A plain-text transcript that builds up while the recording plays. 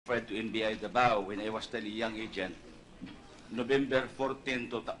transferred to NBI Davao when I was still a young agent, November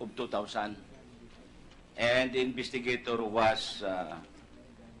 14 of 2000. And the investigator was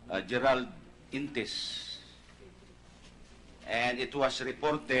Gerald Intes. And it was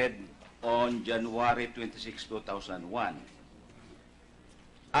reported on January 26, 2001.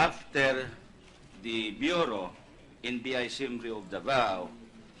 After the Bureau, NBI Assembly of Davao,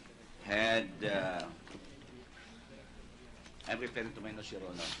 had, I'm referring to my notes, Your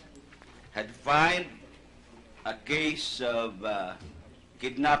Honor, had filed a case of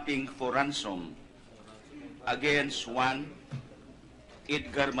kidnapping for ransom against one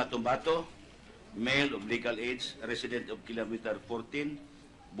Edgar Matobato, male of legal age, resident of Kilometer 14,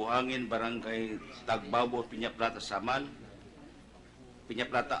 Buhangin, Barangay Tagbabo, Piñaplata, Samal,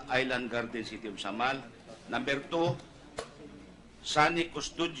 Piñaplata Island Garden, City of Samal. Number 2, Sunny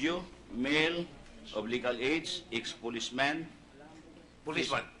Custodio, male of legal age, ex-policeman.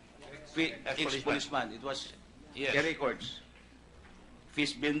 Policeman. Ex-policeman. It was Yes. the records.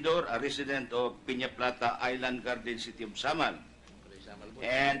 Fish vendor, a resident of Piñaplata Island Garden, City of Samal.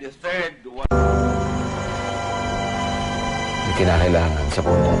 And the third was... May kinakailangan sa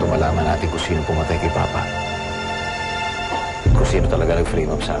puntong tumalaman natin kung sino pumatay kay Papa. Kung sino talaga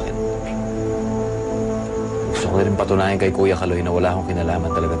nag-frame up sa akin. Gusto ko rin patunayan kay Kuya Kaloy na wala akong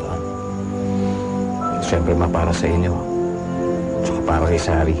kinalaman talaga doon. Siyempre, para sa inyo. Tsaka para kay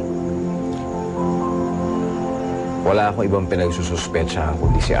Sari. Wala akong ibang pinagsususpetsahan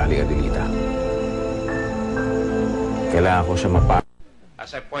kundi si Ali Adelita. Kailangan ko siya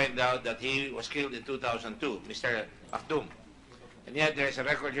As I pointed out that he was killed in 2002, Mr. Makdum. And yet there is a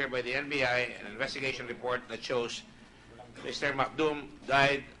record here by the NBI, an investigation report that shows Mr. Makdum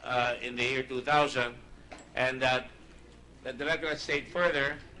died in the year 2000, and that the record state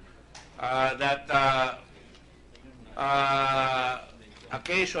further that a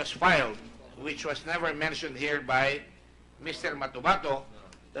case was filed, which was never mentioned here by Mr. Matobato,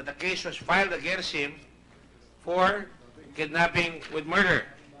 that the case was filed against him for kidnapping with murder.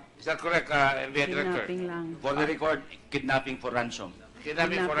 Is that correct, NBI Director? Kidnapping lang. For the record, kidnapping for ransom.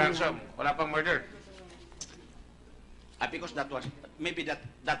 Kidnapping for ransom. Wala pang murder. Because that was, maybe that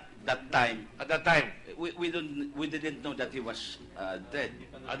time, At that time, we didn't know that he was dead.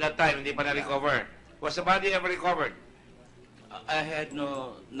 hindi pa na-recover. Was the body ever recovered? I had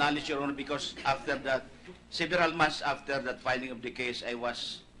no knowledge, Your Honor, because after that, several months after that filing of the case, I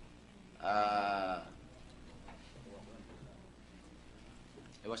was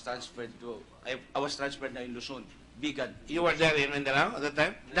transferred to, I was transferred na in Luzon, Bigan. You were there in Mindanao at that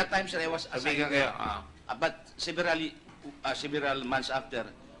time? That time, sir, I was assigned Bigan there. kayo? But several months after,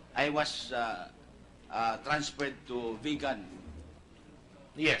 I was transferred to Vigan.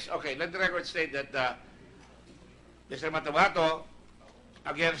 Yes, okay. Let the record state that Mr. Matobato,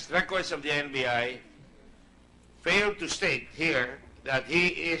 against records of the NBI, failed to state here that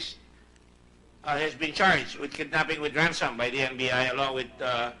he has been charged with kidnapping with ransom by the NBI along with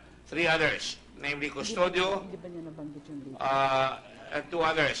 3 others, namely Custodio, Hindi ba niya nabanggit yung dito? and 2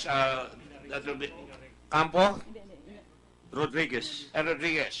 others. That will be Campo Rodriguez. and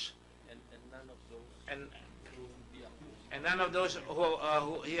Rodriguez. And none of those who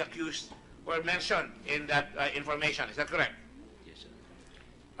he accused were mentioned in that information. Is that correct? Yes, sir.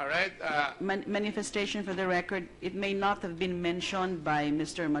 All right. Manifestation for the record, it may not have been mentioned by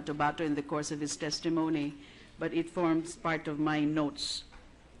Mr. Matobato in the course of his testimony, but it forms part of my notes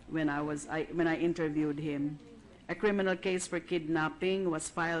when I interviewed him. A criminal case for kidnapping was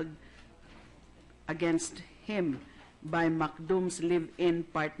filed against him by Makdum's live-in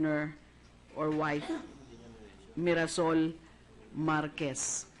partner or wife, Mirasol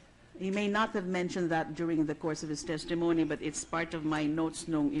Marquez. He may not have mentioned that during the course of his testimony, but it's part of my notes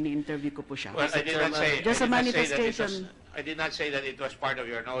nung ini-interview ko po siya. Well, I did not say. Just a manifestation. I did not say that it was part of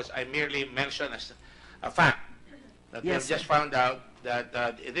your notes. I merely mentioned as a fact that we have Yes, just found out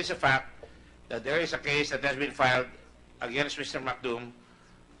that it is a fact that there is a case that has been filed against Mr. Makdum,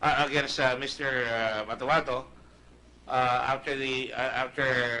 against Mr. Matobato, after the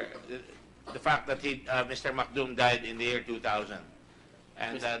fact that Mr. Makdum died in the year 2000,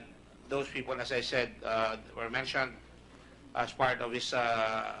 and that those people, as I said, were mentioned as part of his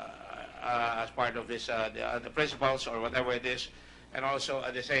the principles or whatever it is, and also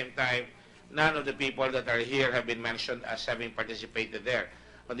at the same time, none of the people that are here have been mentioned as having participated there.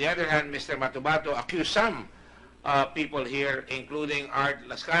 On the other hand, Mr. Matobato accused some people here, including Art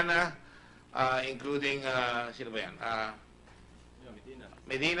Lascana, including sino ba yan?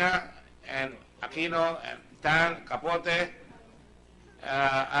 Medina and Aquino and Tan Capote,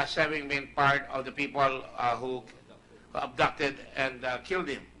 as having been part of the people who abducted and killed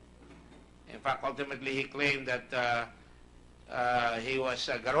him. In fact, ultimately, he claimed that he was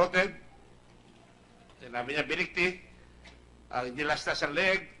garroted. Sinabi niya, binikti. Nilastas ang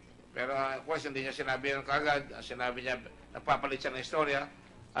leg. Pero, of course, hindi niya sinabi ng kagad. Sinabi niya, nagpapalit siya ng istorya.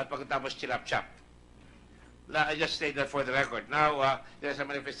 At pagkatapos, chilap-chap. I just state that for the record. Now, there's a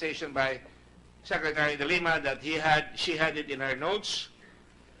manifestation by Secretary De Lima that she had it in her notes.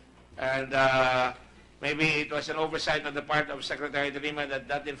 And maybe it was an oversight on the part of Secretary De Lima that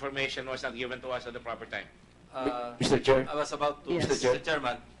that information was not given to us at the proper time. Mr. Chair? I was about to, Yes. Mr.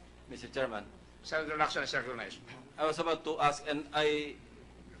 Chairman, Senator Lacson is recognized. I was about to ask, and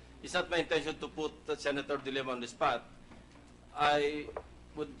it's not my intention to put Senator De Lima on the spot. I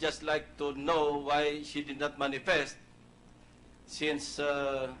would just like to know why she did not manifest, since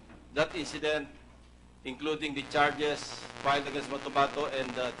that incident, including the charges filed against Matobato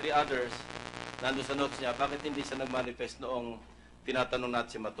and 3 others, nandun sa notes niya, bakit hindi siya nag-manifest noong tinatanong natin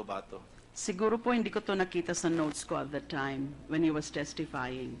si Matobato? Siguro po hindi ko to nakita sa notes ko at that time when he was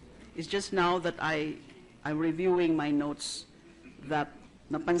testifying. It's just now that I'm reviewing my notes that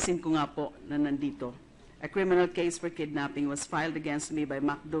napansin ko nga po na nandito. A criminal case for kidnapping was filed against me by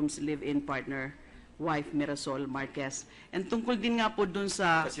Macdom's live-in partner, wife Mirasol Marquez. And tungkol din nga po dun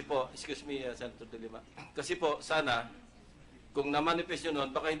sa... Kasi po, excuse me, Senator De Lima, kasi po, sana, kung na-manifest nyo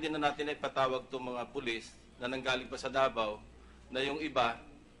noon, baka hindi na natin na ipatawag itong mga pulis na nanggaling pa sa Davao, na yung iba,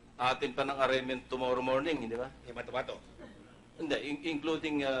 atin pa ng arraignment tomorrow morning, hindi ba? Yung Matobato. Hindi,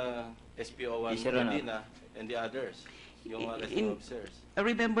 including SPO1 Medina and the others, yung rescue officers.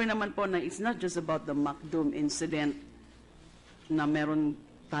 Remember naman po na it's not just about the Macdom incident na meron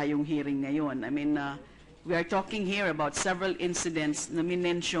tayong hearing ngayon. I mean, we are talking here about several incidents na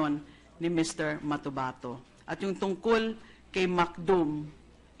minention ni Mr. Matobato. At yung tungkol kay Macdom,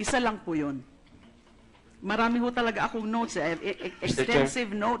 isa lang po yun. Marami ho talaga akong notes. I have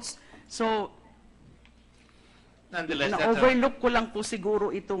extensive notes. So, Nonetheless, na-overlook ko lang po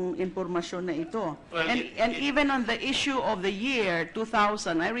siguro itong informasyon na ito. Well, And even on the issue of the year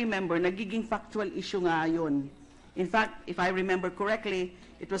 2000, I remember, nagiging factual issue nga yun. In fact, if I remember correctly,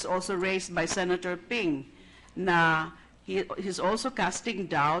 it was also raised by Senator Ping na he's also casting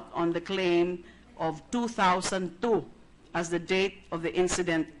doubt on the claim of 2002 as the date of the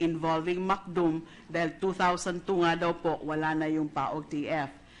incident involving Macdom dahil 2002 nga daw po, wala na yung PAOG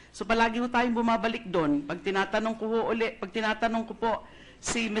TF. So palagi ho tayong bumabalik doon. Pag tinatanong ko po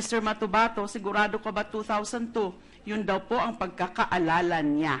si Mr. Matobato, sigurado ka ba 2002? Yun daw po ang pagkakaalala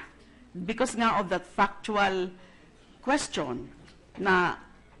niya. Because nga of that factual question na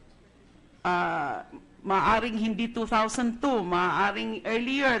maaring hindi 2002, maaring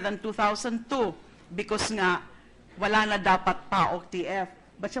earlier than 2002 because nga wala na dapat PAOG TF.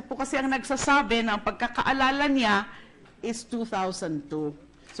 But siya po kasi ang nagsasabi na ang pagkakaalala niya is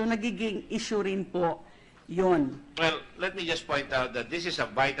 2002. So nagiging issue rin po yon. Well, let me just point out that this is a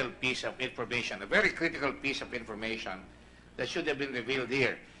vital piece of information, a very critical piece of information that should have been revealed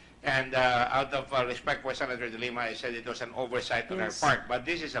here. And out of respect for Senator De Lima, I said it was an oversight on her Yes. part. But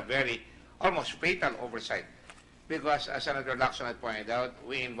this is a very, almost fatal oversight. Because as Senator Lacson had pointed out,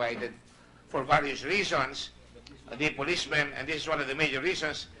 we invited, for various reasons, the policemen, and this is one of the major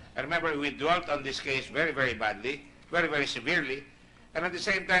reasons. And remember, we dwelt on this case very, very badly, very, very severely. And at the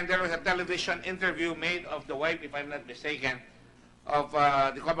same time, there was a television interview made of the wife, if I'm not mistaken, of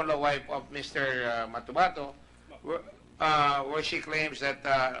the common law wife of Mr. Matobato, where she claims that,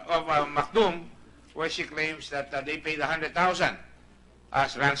 of Macdom, where she claims that they paid 100,000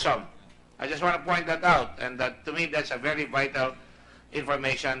 as ransom. I just want to point that out, and that to me that's a very vital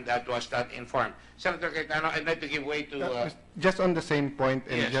information that was not informed. Senator Cayetano, I'd like to give way to... Just on the same point,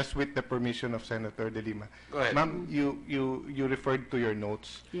 and Yes. just with the permission of Senator De Lima. Go ahead. Ma'am, you referred to your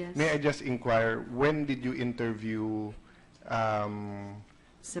notes. Yes. May I just inquire, when did you interview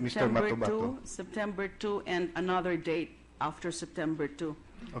Mr. Matobato? September 2, and another date after September 2.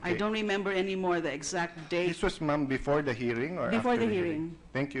 I Okay. don't remember anymore the exact date. This was, ma'am, before the hearing or Before after the hearing.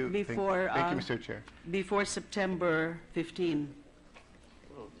 Thank you. Before, Thank you, Mr. Chair. Before September 15.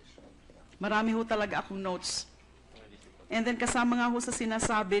 Marami ho talaga akong notes. And then kasama nga ho sa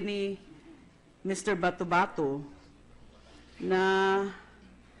sinasabi ni Mr. Matobato na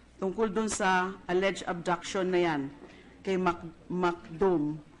tungkol dun sa alleged abduction na yan kay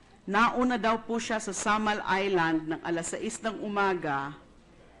Macdom. Nauna daw po siya sa Samal Island ng alas 6 ng umaga,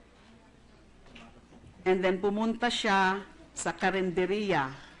 and then pumunta siya sa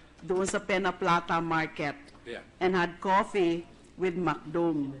Carinderia doon sa Penaplata Market and had coffee with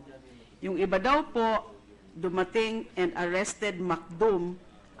Macdom. Yung iba daw po dumating and arrested Macdom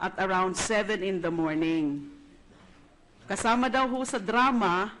at around 7 in the morning. Kasama daw ho sa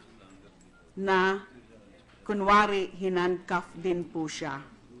drama na kunwari hinandcuff din po siya.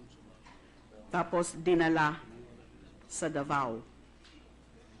 Tapos dinala sa Davao,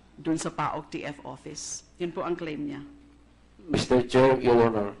 dun sa PAOK TF office. Yun po ang claim niya. Mr. Chair, Your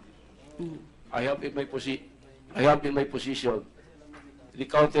Honor, I have in my position the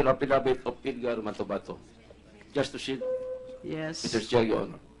counter affidavit of Edgar Matobato. Just to see, Yes. Mr. Chair, Your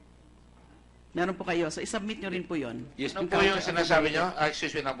Honor. Meron po kayo. So, isubmit nyo rin po yun. Yes, ano po yung sinasabi nyo?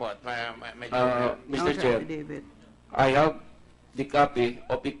 Excuse me na po. Mr. Chair, David. I have the copy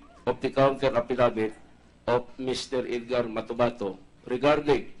of the counter affidavit of Mr. Edgar Matobato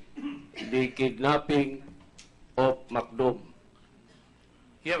regarding the kidnapping of Macdom.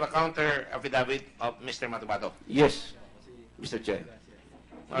 You have a counter affidavit of Mr. Matobato. Yes, Mr. Chair.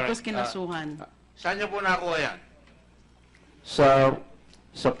 Because kinasuhan. Saan nyo po nakuha yan? Sa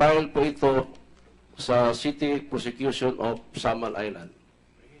file po ito sa City Prosecution of Samal Island.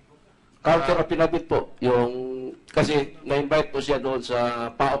 Counter affidavit po, yung kasi na-invite po siya doon sa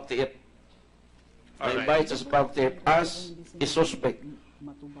PAOK TF. Na-invite sa PAOK TF as a suspect.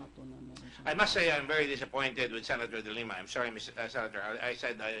 I must say I'm very disappointed with Senator De Lima. I'm sorry, Senator. I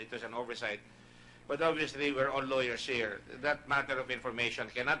said it was an oversight. But obviously, we're all lawyers here. That matter of information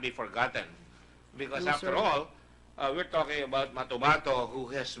cannot be forgotten. Because No, after sir. all, we're talking about Matobato, who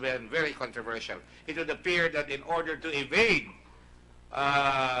has been very controversial. It would appear that in order to evade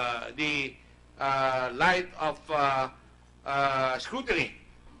the light of scrutiny,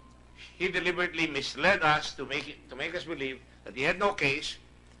 he deliberately misled us to make us believe that he had no case,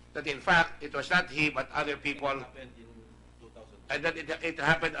 that in fact it was not he but other people, and that it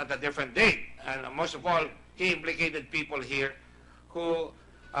happened at a different date. And most of all, he implicated people here who,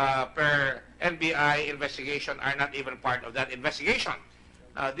 per NBI investigation, are not even part of that investigation.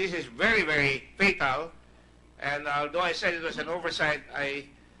 This is very, very fatal. And although I said it was an oversight, I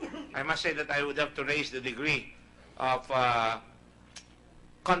must say that I would have to raise the degree of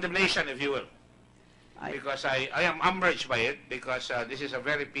condemnation, if you will. Because I am umbraged by it, because this is a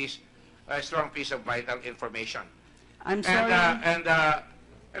very strong piece of vital information. I'm sorry. And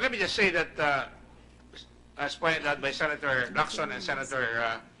let me just say that, as pointed out by Senator Lacson and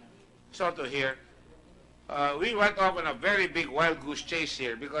Senator Sotto here, we went off on a very big wild goose chase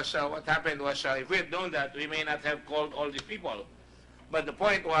here, because what happened was, if we had known that, we may not have called all these people. But the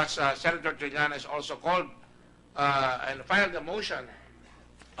point was, Senator Drillon has also called and filed a motion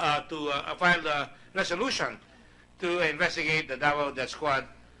filed a resolution to investigate the Davao Death Squad,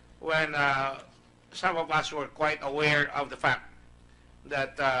 when some of us were quite aware of the fact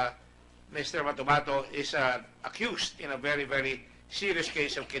that Mr. Matobato is accused in a very, very serious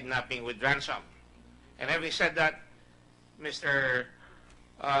case of kidnapping with ransom. And having said that, Mr.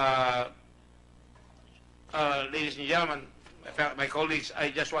 Ladies and gentlemen, my colleagues,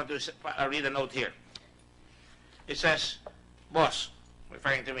 I just want to read a note here. It says, boss,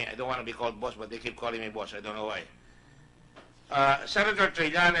 referring to me. I don't want to be called boss, but they keep calling me boss. I don't know why. Senator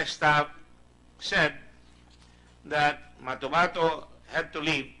Trillanes' staff said that Matobato had to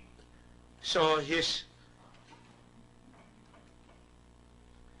leave so his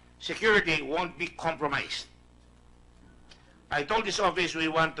security won't be compromised. I told this office we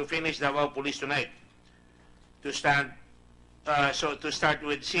want to finish Davao Police tonight to start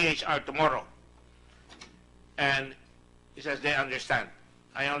with CHR tomorrow. And he says they understand.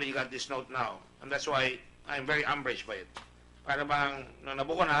 I only got this note now, and that's why I'm very umbraged by it. Para bang nung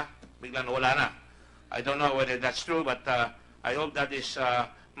nabuko na, biglang wala na. I don't know whether that's true, but I hope that is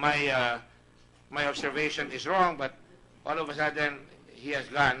my observation is wrong. But all of a sudden, he has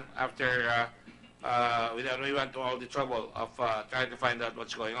gone after we went to all the trouble of trying to find out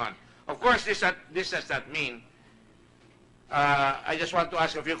what's going on. Of course, this does not mean. I just want to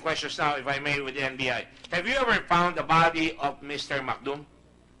ask a few questions now, if I may, with the NBI. Have you ever found the body of Mr. Macdum?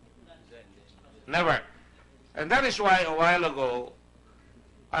 Never. And that is why a while ago,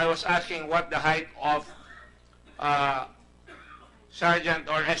 I was asking what the height of Sergeant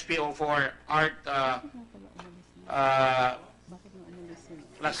or SPO4 Art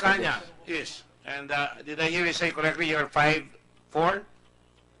Lascanya is. And did I hear you say correctly, you're 5'4"? 5'5",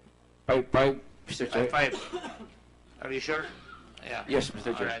 Mr. Chair. 5'5". Are you sure? Yeah. Yes,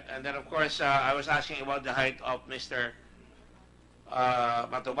 Mr. Chair. All right. And then, of course, I was asking about the height of Mr.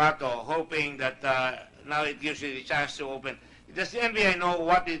 Matobato, hoping that now it gives you the chance to open. Does the NBI know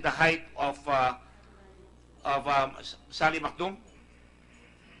what is the height of Sally Macdum?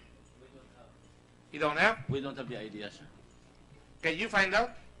 You don't have? We don't have the idea, sir. Can you find out?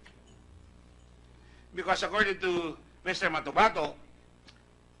 Because according to Mr. Matobato,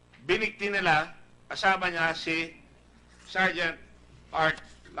 binigti nila, kasama niya si Sergeant Art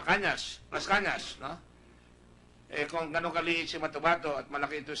Las Cañas, no? Eh, kung gano'ng kaliit si Matobato at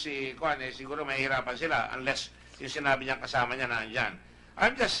malaki ito si Juan, eh, siguro mahihirapan sila unless yung sinabi niyang kasama niya na andyan.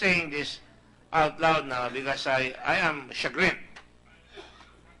 I'm just saying this out loud now because I am chagrined.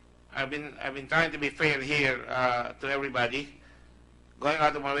 I've been trying to be fair here to everybody, going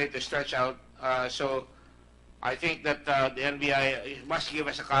out of my way to stretch out. So I think that the NBI must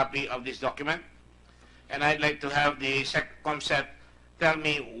give us a copy of this document, and I'd like to have the ComSec tell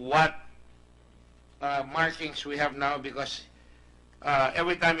me what markings we have now, because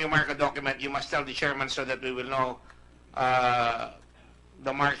every time you mark a document, you must tell the chairman so that we will know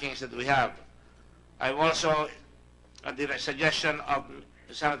the markings that we have. I've also, at the suggestion of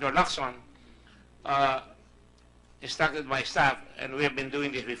Senator Lacson, instructed my staff, and we have been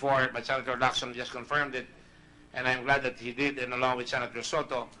doing this before, but Senator Lacson just confirmed it, and I'm glad that he did, and along with Senator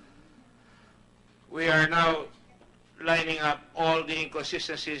Sotto, we are now lining up all the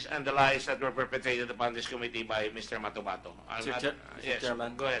inconsistencies and the lies that were perpetrated upon this committee by Mr. Matobato. Mr. Yes,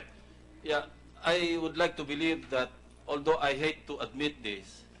 Chairman. go ahead. Yeah, I would like to believe that, although I hate to admit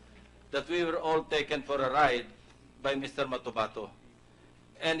this, that we were all taken for a ride by Mr. Matobato.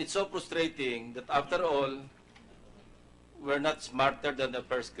 And it's so frustrating that after all, we're not smarter than the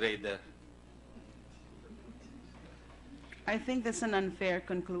first grader. I think that's an unfair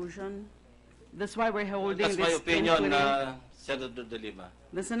conclusion. That's why we're holding That's this my opinion, inquiry. Senator De Lima.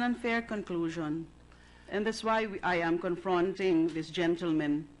 That's an unfair conclusion. And that's why I am confronting this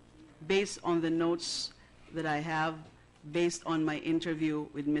gentleman based on the notes that I have, based on my interview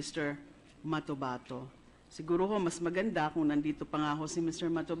with Mr. Matobato. Siguro ho, mas maganda kung nandito pa nga ho si Mr.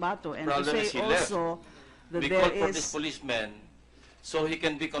 Matobato. And to Problem is say he left. also that We there called for is... this policeman so he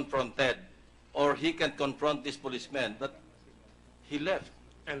can be confronted, or he can confront this policeman, but he left.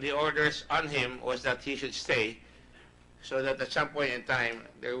 And the orders on him was that he should stay, so that at some point in time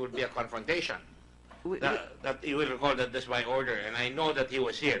there would be a confrontation. That you will recall that that's my order, and I know that he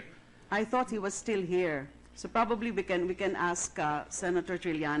was here. I thought he was still here. So probably we can ask Senator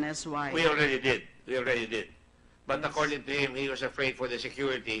Trillanes why. We already did. We already did. But according to him, he was afraid for the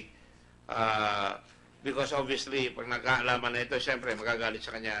security because obviously, pag nagkaalaman na ito, siyempre magagalit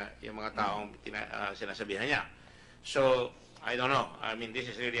sa kanya yung mga taong sinasabihan niya. So, I don't know. I mean, this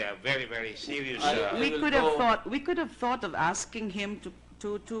is really a very, very serious... we could have thought of asking him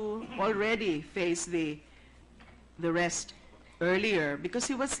to already face the rest earlier, because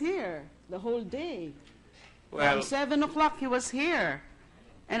he was here the whole day. Well, From 7 o'clock he was here.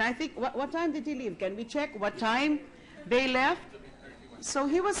 And I think, what time did he leave? Can we check what time they left? So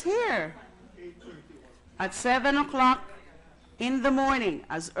he was here at 7 o'clock in the morning,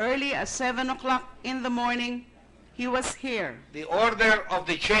 as early as 7 o'clock in the morning, he was here. the order of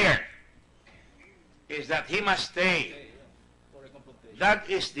the chair is that he must stay. That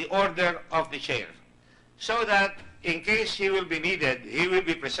is the order of the chair. So that in case he will be needed, he will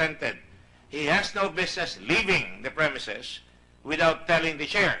be presented. He has no business leaving the premises without telling the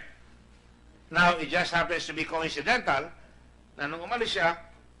chair. Now, it just happens to be coincidental na nung umalis siya,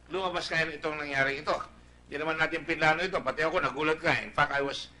 lumabas ngayon itong nangyari ito. Hindi naman natin pinlano ito. Pati ako, nagulat ka. In fact, I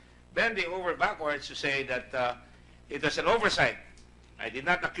was bending over backwards to say that it was an oversight. I did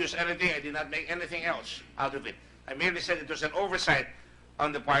not accuse anything. I did not make anything else out of it. I merely said it was an oversight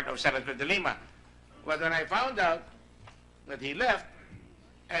on the part of Senator De Lima. But when I found out that he left,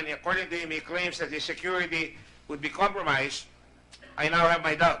 and according to him, he claims that his security would be compromised, I now have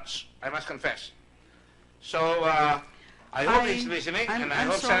my doubts, I must confess. So, I hope he's listening, and I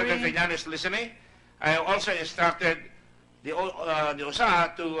hope Senator Trillanes is listening. I also instructed the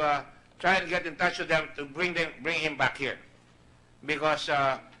OSA to try and get in touch with them to bring him back here. Because,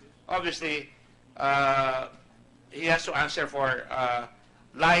 obviously, he has to answer for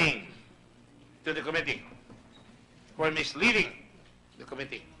lying to the committee, for misleading the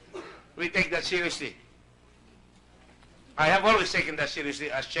committee. We take that seriously. I have always taken that seriously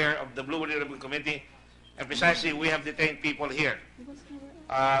as chair of the Blue Ribbon Committee, and precisely we have detained people here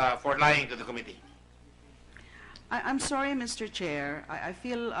for lying to the committee. I'm sorry, Mr. Chair. I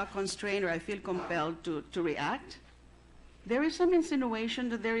feel constrained, or I feel compelled to react. There is some insinuation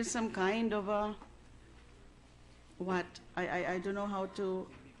that there is some kind of a, I don't know how to,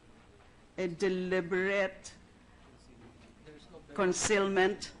 a deliberate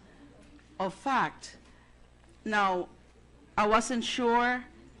concealment of fact. Now, I wasn't sure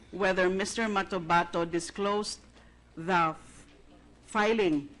whether Mr. Matobato disclosed the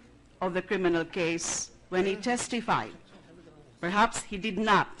filing of the criminal case when he testified. Perhaps he did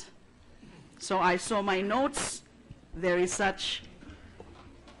not. So I saw my notes. There is such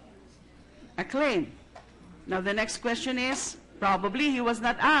a claim. Now the next question is, Probably he was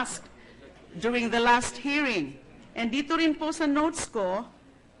not asked during the last hearing. And dito rin po sa notes ko,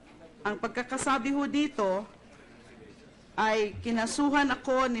 ang pagkakasabi ho dito ay kinasuhan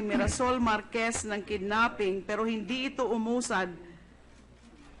ako ni Mirasol Marquez ng kidnapping pero hindi ito umusad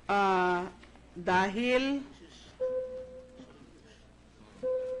dahil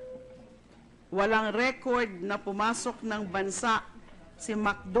walang record na pumasok ng bansa si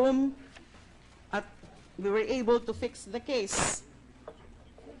Macdum at we were able to fix the case.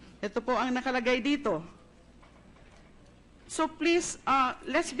 Ito po ang nakalagay dito. So please,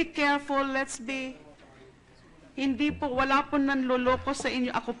 let's be careful, hindi po, wala po nanloloko sa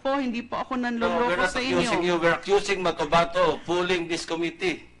inyo. Ako po, hindi po ako nanloloko sa inyo. We're accusing Matobato of fooling this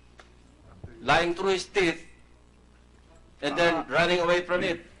committee, lying through his teeth, and then running away from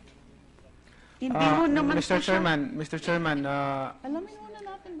it. Hindi mo naman po Mr. siya. Chairman, Alamin muna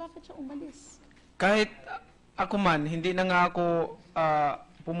natin bakit siya umalis. kahit ako man, hindi na nga ako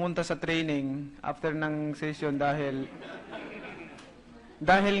pumunta sa training after ng session dahil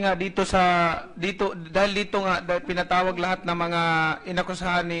nga dito nga pinatawag lahat ng mga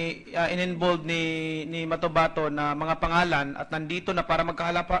inakusahan in-involved ni Matobato na mga pangalan at nandito na para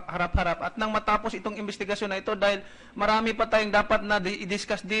magkaharap-harap at nang matapos itong investigasyon na ito dahil marami pa tayong dapat na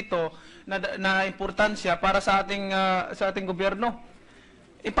i-discuss dito na importansya para sa ating gobyerno.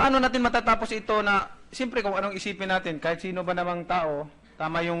 Paano natin matatapos ito na siyempre kung anong isipin natin kahit sino ba namang tao,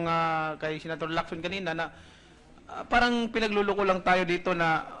 tama yung kay Senator Lacson kanina na parang pinagluluko lang tayo dito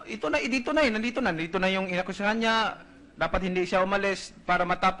na nandito na yung inakusahan niya, dapat hindi siya umalis para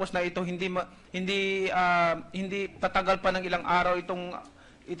matapos na ito hindi tatagal pa ng ilang araw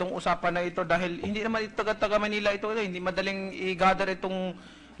itong usapan na ito dahil hindi naman ito taga Manila ito, hindi madaling i-gather itong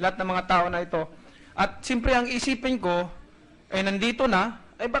lahat ng mga tao na ito. At siyempre ang isipin ko nandito na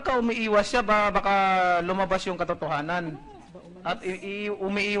baka umiiwas siya baka lumabas yung katotohanan. At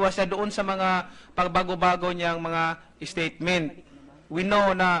umiiwas siya doon sa mga pagbago-bago niyang mga statement. We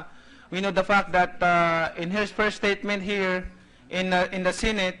know the fact that in his first statement here in the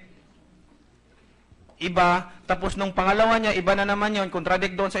Senate, iba, tapos nung pangalawa niya, iba na naman yun,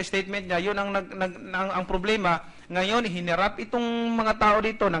 contradict doon sa statement niya, yun ang problema. Ngayon, hinirap itong mga tao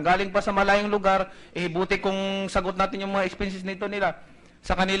dito, nanggaling pa sa malayong lugar, buti kung sagot natin yung mga expenses nito nila.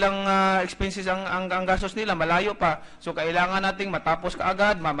 Sa kanilang expenses ang gastos nila malayo pa. So kailangan nating matapos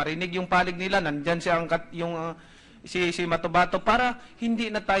kaagad, marinig yung palig nila, nandiyan siya si Matobato para hindi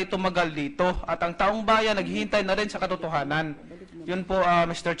na tayo tumagal dito at ang taong bayan naghihintay na rin sa katotohanan. Yun po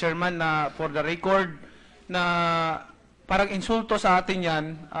Mr. Chairman for the record na parang insulto sa atin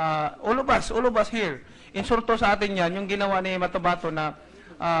yan, all of us here. Insulto sa atin yan yung ginawa ni Matobato na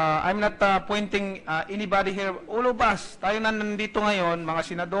I'm not pointing anybody here. All of us, tayo na nandito ngayon, mga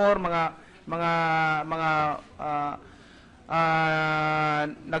senador, mga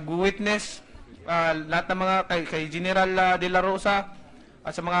nag-witness, lahat ng mga kay General De La Rosa at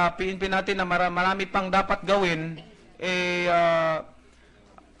sa mga PNP natin na marami pang dapat gawin,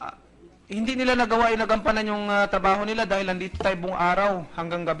 hindi nila nagawa nagampanan yung trabaho nila dahil nandito tayo buong araw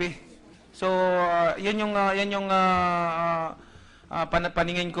hanggang gabi. So, yan yung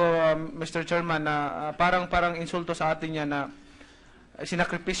paningin ko, Mr. Chairman, na parang insulto sa atin yan na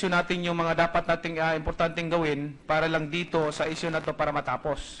sinakripisyo natin yung mga dapat nating importanteng gawin para lang dito sa issue na to para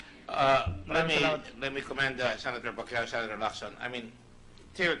matapos. Let me commend Senator Pacquiao, Senator Lacson. I mean,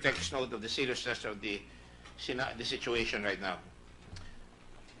 Tito takes note of the seriousness of the situation right now.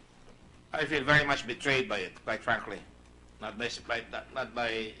 I feel very much betrayed by it, quite frankly. Not by Mr.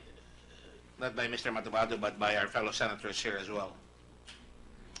 Matobato, but by our fellow senators here as well.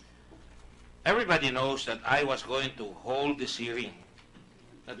 Everybody knows that I was going to hold this hearing,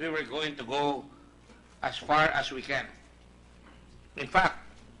 that we were going to go as far as we can. In fact,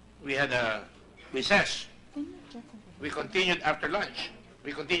 we had a recess. We continued after lunch.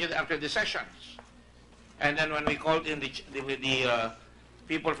 We continued after the sessions. And then when we called in the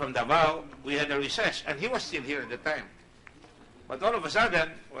people from Davao, we had a recess. And he was still here at the time. But all of a sudden,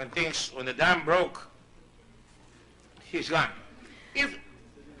 when the dam broke, he's gone. If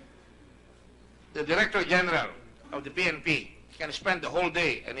the Director General of the PNP can spend the whole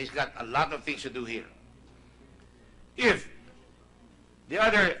day, and he's got a lot of things to do here. If the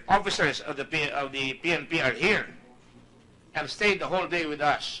other officers of the PNP are here and stay the whole day with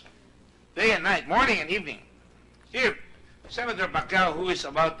us, day and night, morning and evening, if Senator Pacquiao, who is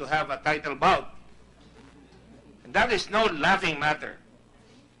about to have a title bout, and that is no laughing matter.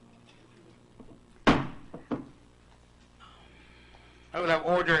 I will have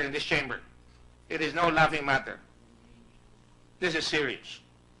order in this chamber. It is no laughing matter. This is serious.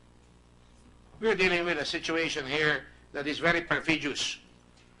 We're dealing with a situation here that is very perfidious.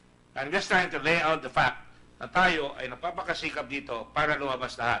 I'm just trying to lay out the fact na tayo ay napapakasikap dito para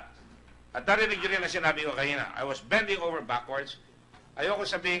lumabas lahat. At narinig nyo rin na sinabi ko kanina, I was bending over backwards. Ayoko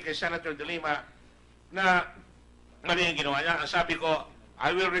sabihin kay Senator De Lima na mali ang ginawa niya. Ang sabi ko,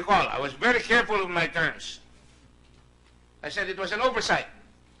 I will recall. I was very careful with my terms. I said it was an oversight.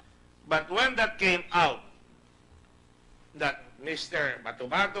 But when that came out, that Mr.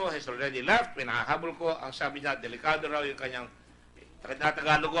 Matobato has already left, pinakahabol ko, ang sabi niya, delikado raw yung kanyang,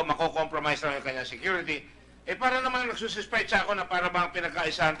 Tagalog ko, mako-compromise raw yung kanyang security. Eh, para naman nagsususpect siya ako na para bang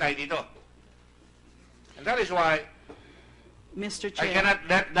pinagkaisahan tayo dito. And that is why Mr. I Chair. cannot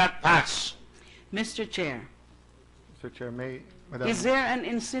let that pass. Mr. Chair, Mr. Chair, Madam. is there an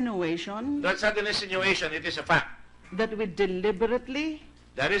insinuation That's not an insinuation, it is a fact. that we deliberately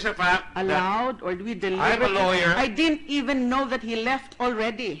That is a fact. that allowed, or we deliberately? lawyer. I didn't even know that he left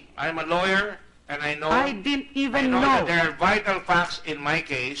already. I'm a lawyer, and I know, I didn't I even know know. that there are vital facts in my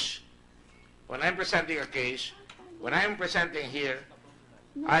case. When I'm presenting a case, when I'm presenting here,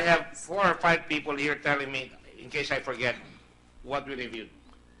 I have 4 or 5 people here telling me, in case I forget, what we reviewed.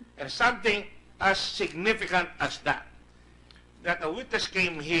 And something as significant as that a witness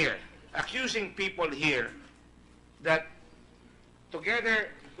came here, accusing people here that together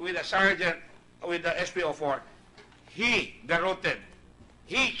with a sergeant, with the SPO4, he garroted,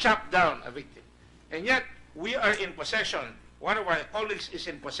 he chopped down a victim. And yet, we are in possession, one of our colleagues is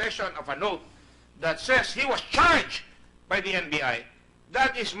in possession of a note that says he was charged by the NBI.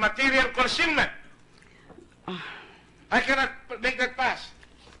 That is material concealment. I cannot make that pass.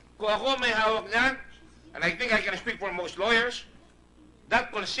 Kung ako may hawak niyan, and I think I can speak for most lawyers,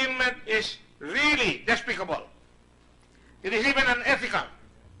 that concealment is really despicable. It is even unethical.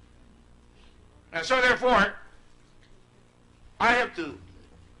 And so therefore, I have to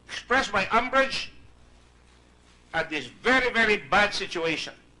express my umbrage at this very, very bad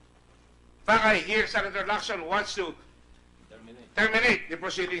situation. In fact, I hear Senator Lacson wants to terminate the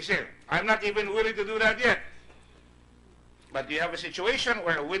proceedings here. I'm not even willing to do that yet. But you have a situation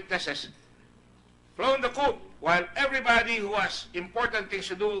where a witness has flown the coop while everybody who has important things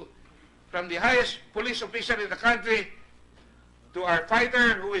to do, from the highest police official in the country to our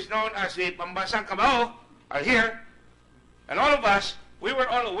fighter who is known as the Pambansang Kamao, are here. And all of us, we were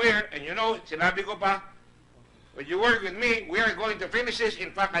all aware, and you know, sinabi ko pa, when you work with me, we are going to finish this.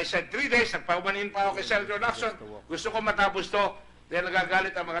 In fact, I said 3 days, nagpaumanin pa ako kay Senator Lacson. Gusto ko matapos to, dahil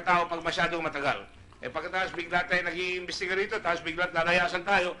nagagalit ang mga tao pag masyadong matagal. Eh pagkatapos bigla tayo nag-iimbestiga rito, tapos bigla lalayasan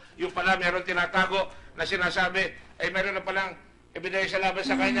tayo, yung pala meron tinatago na sinasabi, ay meron na palang ebidensya laban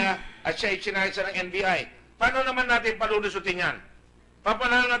sa kanya at siya itinahid sa ng NBI. Paano naman natin palulusutin yan?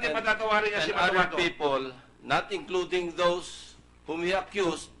 Paano natin patatawarin niya si And other Matobato? people, not including those whom he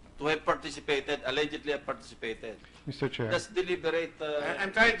accused to have participated, allegedly have participated. Mr. Chair. That's deliberate.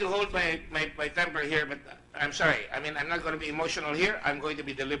 I'm trying to hold my temper here, but I'm sorry. I mean, I'm not going to be emotional here. I'm going to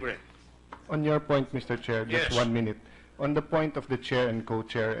be deliberate. On your point, Mr. Chair, just Yes. 1 minute. On the point of the chair and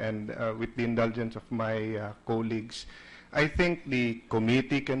co-chair, and with the indulgence of my colleagues, I think the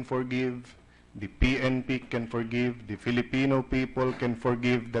committee can forgive, the PNP can forgive, the Filipino people can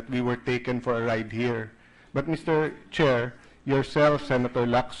forgive that we were taken for a ride here. But Mr. Chair, yourself, Senator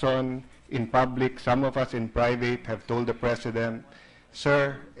Lacson, in public, some of us in private have told the President,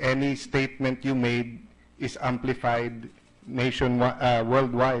 sir, any statement you made is amplified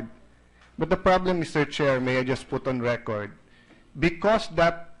worldwide. But the problem, Mr. Chair, may I just put on record, because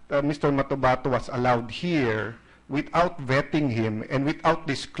that Mr. Matobato was allowed here without vetting him and without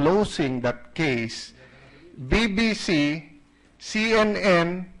disclosing that case, BBC,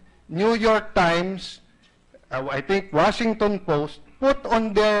 CNN, New York Times, I think Washington Post, put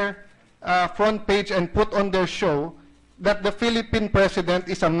on their front page and put on their show that the Philippine president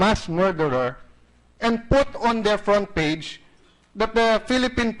is a mass murderer, and put on their front page that the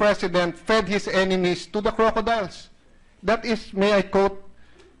Philippine president fed his enemies to the crocodiles. That is, may I quote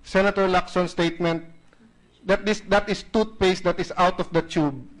Senator Lacson's statement, that is toothpaste that is out of the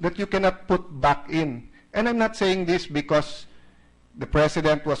tube that you cannot put back in. And I'm not saying this because the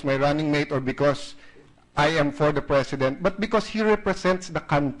president was my running mate or because I am for the president, but because he represents the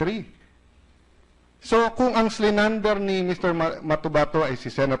country. So kung ang slinander ni Mr. Matobato ay si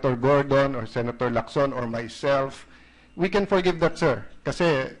Senator Gordon or Senator Lacson or myself, we can forgive that, sir.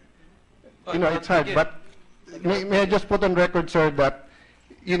 Kasi, you know, it's hard. But may I just put on record, sir, that,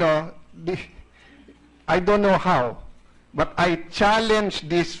 you know, I don't know how, but I challenge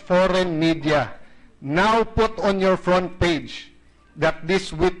this foreign media. Now put on your front page that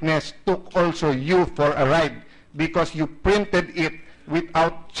this witness took also you for a ride because you printed it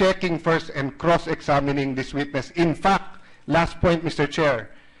without checking first and cross-examining this witness. In fact, last point, Mr.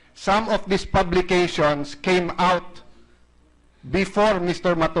 Chair, some of these publications came out before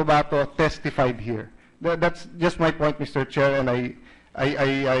Mr. Matobato testified here. That's just my point, Mr. Chair, and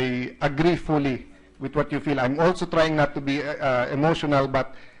I agree fully with what you feel. I'm also trying not to be emotional,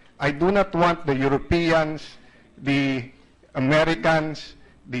 but I do not want the Europeans, the Americans,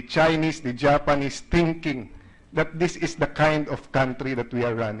 the Chinese, the Japanese thinking that this is the kind of country that we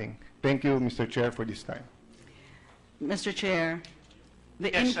are running. Thank you, Mr. Chair, for this time. Mr. Chair,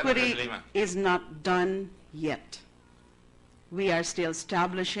 the Yes, Senator inquiry De Lima. is not done yet. We are still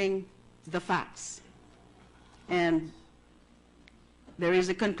establishing the facts. And there is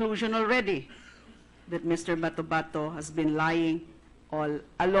a conclusion already that Mr. Matobato has been lying all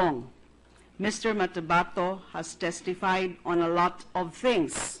along. Mr. Matobato has testified on a lot of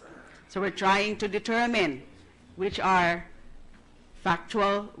things. So we're trying to determine which are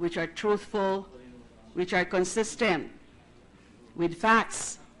factual, which are truthful, which are consistent with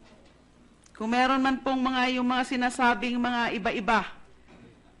facts. Kung meron man pong yung mga sinasabing mga iba-iba,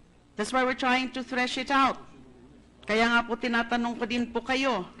 that's why we're trying to thresh it out. Kaya nga po tinatanong ko din po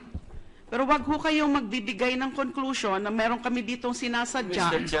kayo. Pero wag ho kayong magbibigay ng conclusion na meron kami ditong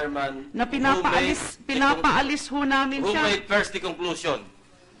sinasadya Mr. Chairman, na pinapaalis ho namin who siya. made first the conclusion?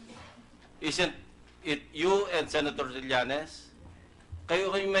 Isn't it you and Senator Trillanes?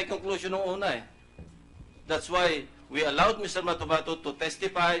 Kayo may conclusion nung una eh. That's why we allowed Mr. Matobato to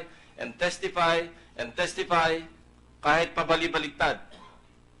testify and testify and testify kahit pabali-baliktad.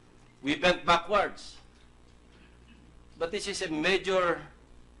 We went backwards. But this is a major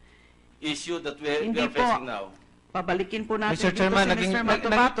issue that we Hindi are facing po. now. Pabalikin po natin Mr. dito Chairman, si Mr.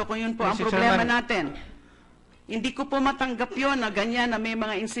 Matobato kung yun po ang Mr. problema Chairman. natin. Hindi ko po matanggap yun na ganyan na may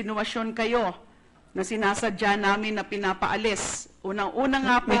mga insinuasyon kayo na sinasadya namin na pinapaalis. Unang-una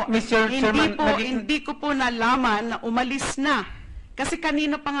nga po, Mr. Chairman, hindi ko po nalaman na umalis na. Kasi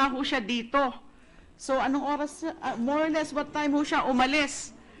kanina pa nga ho siya dito. So anong oras, more or less what time ho siya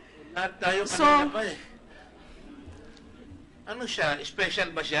umalis? Lahat tayo So- kanina pa eh. Ano siya?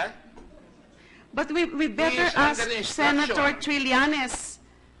 Special ba siya? But we better is ask under instruction. Senator Trillanes.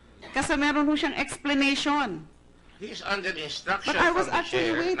 Kasi meron ho siyang explanation. He is under instruction But I was from the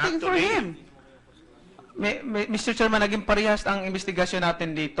actually chair waiting not to for leave. him. Mr. Chairman, naging parehas ang investigasyon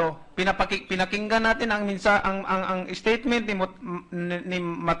natin dito. Pinakinggan natin ang statement ni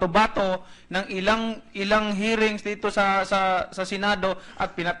Matobato ng ilang hearings dito sa Senado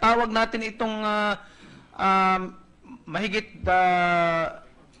at pinatawag natin itong mahigit 10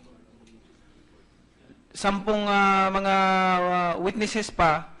 mga witnesses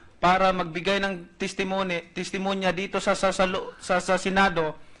pa para magbigay ng testimonya dito sa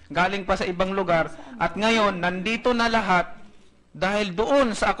Senado, galing pa sa ibang lugar, at ngayon nandito na lahat dahil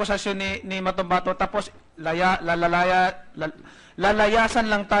doon sa akusasyon ni Matobato, tapos lalayasan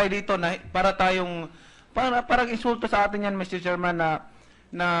lang tayo dito na parang insulto sa atin yan, Mr. Chairman,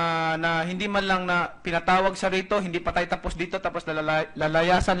 na hindi man lang na pinatawag sa rito, hindi pa tayo tapos dito, tapos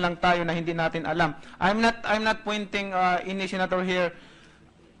lalayasan lang tayo na hindi natin alam. I'm not pointing any senator here.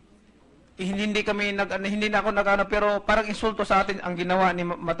 Hindi na ako nagano, pero parang insulto sa atin ang ginawa ni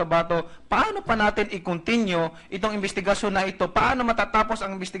Matobato. Paano pa natin i-continue itong investigasyon na ito? Paano matatapos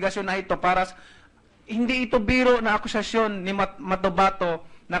ang investigasyon na ito para hindi ito biro na akusasyon ni Matobato?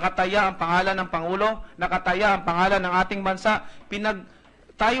 Nakataya ang pangalan ng Pangulo, nakataya ang pangalan ng ating bansa.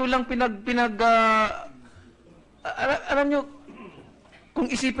 Alam nyo, kung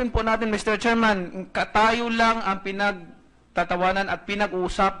isipin po natin, Mr. Chairman, tayo lang ang pinagtatawanan at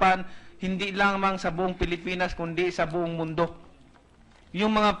pinag-uusapan, hindi lamang sa buong Pilipinas, kundi sa buong mundo.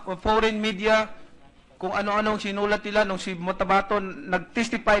 Yung mga foreign media, kung ano-anong sinulat nila nung si Matobato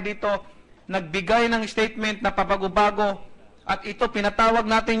nag-testify dito, nagbigay ng statement na pabago-bago, at ito pinatawag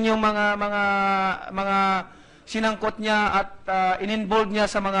natin yung mga sinangkot niya at in-involve niya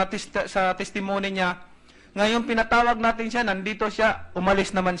sa mga sa testimony niya. Ngayon pinatawag natin siya, nandito siya,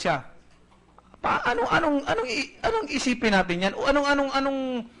 umalis naman siya. Anong isipin natin yan?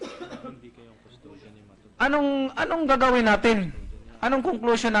 Anong gagawin natin? Anong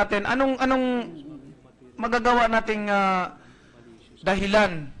conclusion natin? Anong magagawa nating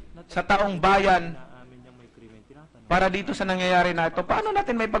dahilan sa taong bayan para dito sa nangyayari na ito? Paano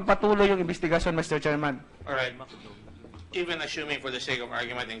natin may pagpatuloy yung investigasyon, Mr. Chairman? All right. Even assuming for the sake of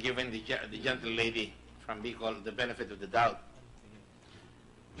argument and given the gentle lady from Bicol the benefit of the doubt,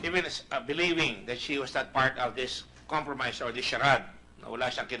 even believing that she was not part of this compromise or this charade, na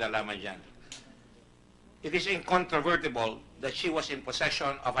wala siyang kinalaman dyan, it is incontrovertible that she was in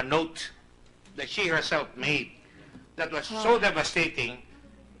possession of a note that she herself made that was so devastating,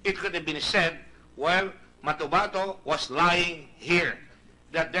 it could have been said, well, Matobato was lying here.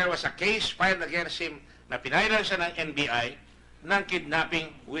 That there was a case filed against him na pinailan siya ng NBI ng kidnapping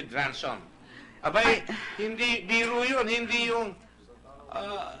with ransom. Abay, hindi biro yun, hindi yung...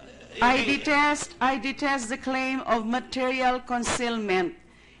 I detest the claim of material concealment.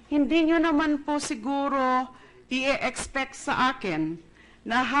 Hindi nyo naman po siguro i-expect sa akin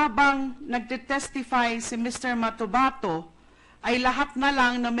na habang nagte-testify si Mr. Matobato, ay lahat na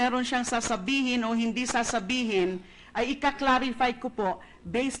lang na meron siyang sasabihin o hindi sasabihin, ay ika-clarify ko po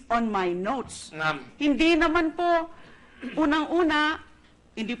based on my notes. Hindi naman po, unang-una,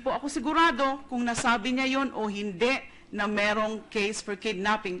 hindi po ako sigurado kung nasabi niya yon o hindi na merong case for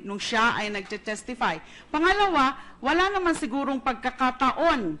kidnapping nung siya ay nagte-testify. Pangalawa, wala naman sigurong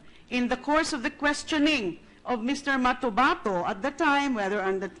pagkakataon in the course of the questioning of Mr. Matobato at the time, whether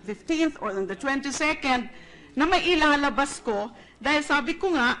on the 15th or on the 22nd, na may ilalabas ko dahil sabi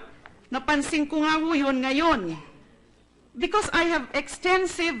ko nga, napansin ko nga ho yun ngayon. Because I have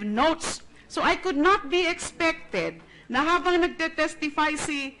extensive notes, so I could not be expected na habang nagte-testify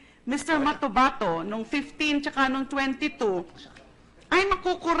si Mr. Matobato nung 15 tsaka nung 22, ay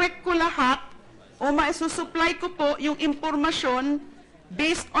makukorek ko lahat o maisusupply ko po yung impormasyon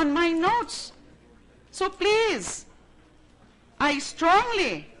based on my notes. So please, I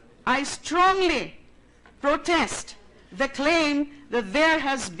strongly protest the claim that there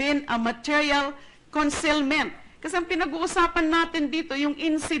has been a material concealment. Kasi ang pinag-uusapan natin dito, yung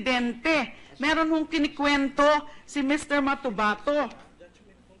insidente. Meron hong kinikwento si Mr. Matobato.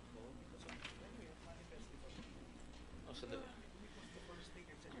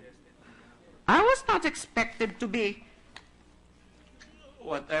 I was not expected to be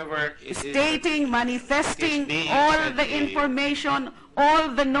whatever stating, manifesting all the information, all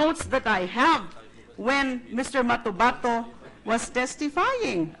the notes that I have when Mr. Matobato was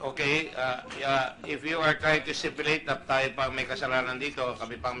testifying. Okay, if you are trying to stipulate na tayo pang may kasalanan dito,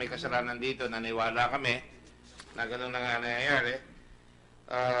 kami pang may kasalanan dito, naniwala kami na gano'n na nga nangyayari.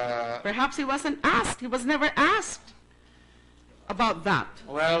 Perhaps he wasn't asked. He was never asked about that.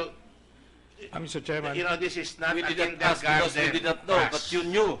 Well, Mr. Chairman. you know, this is not We a didn't ask because we did not know, but you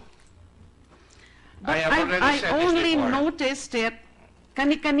knew. But I have already I said this only before. noticed it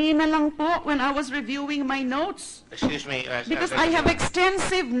kani-kanina lang po when I was reviewing my notes. Excuse me. Because Senator I have De Lima.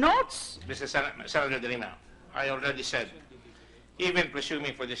 extensive notes. Mr. Senator De Lima, I already said, even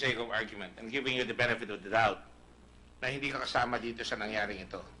presuming for the sake of argument and giving you the benefit of the doubt, na hindi ka kasama dito sa nangyaring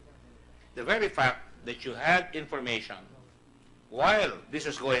ito. The very fact that you had information while this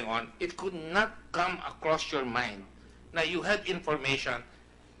was going on, it could not come across your mind na you had information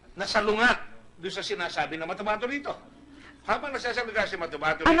na salungat doon sa sinasabi ng Matobato dito. Habang nagsasalita si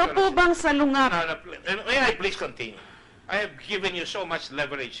Matobato dito... Ano po bang salungat? May I please continue? I have given you so much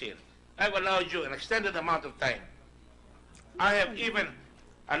leverage here. I have allowed you an extended amount of time. I have even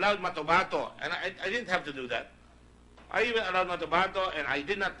allowed Matobato, and I didn't have to do that. I even allowed Matobato, and I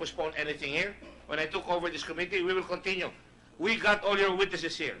did not postpone anything here. When I took over this committee, we will continue. We got all your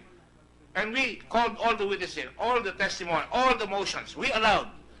witnesses here. And we called all the witnesses here, all the testimony, all the motions. We allowed.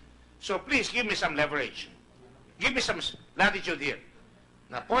 So please give me some leverage. Give me some latitude here.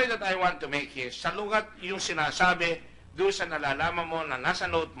 The point that I want to make here, salungat yung sinasabi doon sa nalalaman mo na nasa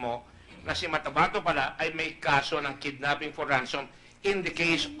note mo na si Matobato pala ay may kaso ng kidnapping for ransom in the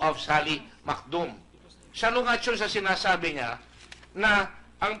case of Sally Macdum. Salungat yun sa sinasabi niya na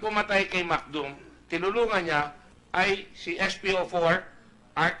ang pumatay kay Macdum, tinulungan niya ay si SPO4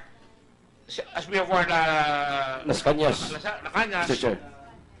 SPO4 na Las Cañas. Kanyas, Mr. Chair.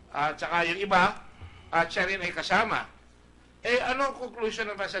 at saka yung iba, at siya rin ay kasama. Eh, ano ang conclusion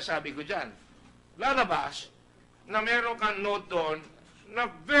na masasabi ko dyan? Lalabas na meron kang note doon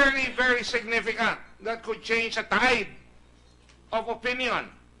na very, very significant that could change a tide of opinion,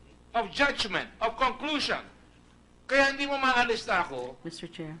 of judgment, of conclusion. Kaya hindi mo maalis na ako Mr.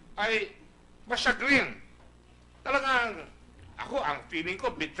 Chair. ay masagrin. Talagang ako, ang feeling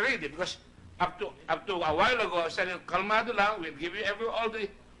ko betrayed because up to a while ago, I said, kalmado lang, we'll give you all the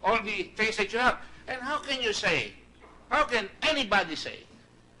things that you have. And how can you say, how can anybody say,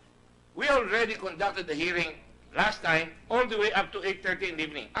 we already conducted the hearing last time all the way up to 8:30 in the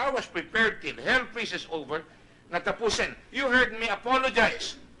evening. I was prepared till hell freezes over na tapusin. You heard me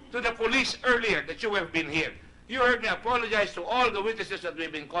apologize to the police earlier that you have been here. You heard me apologize to all the witnesses that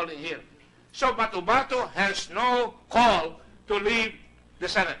we've been calling here. So Matobato has no call to leave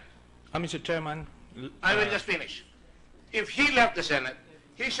the Senate. Mr. Chairman. I will just finish. If he left the Senate,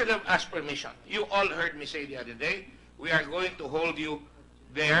 he should have asked permission. You all heard me say the other day, we are going to hold you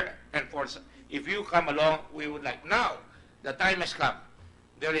there and if you come along, we would like. Now, the time has come.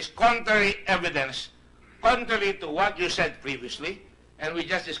 There is contrary evidence, contrary to what you said previously, and we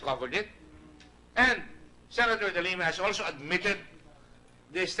just discovered it. And Senator De Lima has also admitted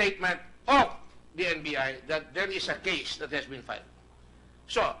the statement of the NBI that there is a case that has been filed.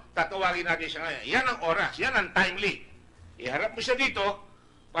 So, tatawagin natin siya ngayon. Yan ang oras, yan ang timely. Iharap mo siya dito,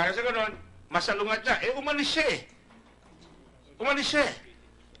 para sa ganun, masalungat siya. Eh, umalis siya eh. Umalis siya eh.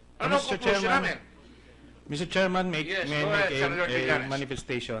 Ano ang conclusion namin? Mr. Chairman, Yes, may go ahead, make Senator a Trillanes.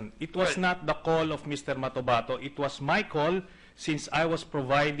 manifestation. It was Go ahead. not the call of Mr. Matobato. It was my call since I was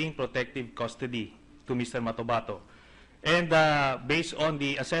providing protective custody to Mr. Matobato. And based on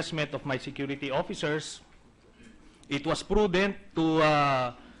the assessment of my security officers, it was prudent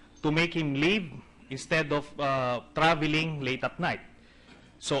to make him leave instead of traveling late at night.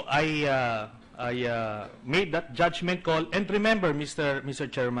 So I made that judgment call. And remember, Mr.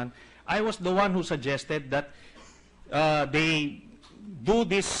 Chairman, I was the one who suggested that they do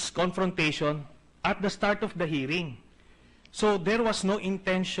this confrontation at the start of the hearing. So there was no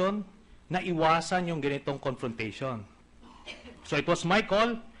intention na iwasan yung ganitong confrontation. So it was my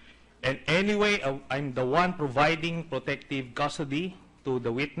call, and anyway, I'm the one providing protective custody to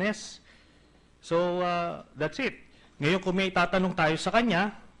the witness. So that's it. Ngayon kung may tatanong tayo sa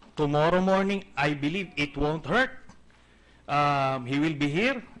kanya, tomorrow morning, I believe it won't hurt. He will be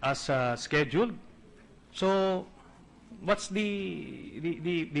here as scheduled. So what's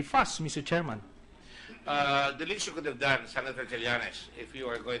the fuss, Mr. Chairman? The least you could have done, Senator Trillanes, if you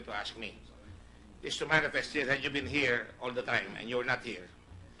are going to ask me, is to manifest here, had you been here all the time and you're not here,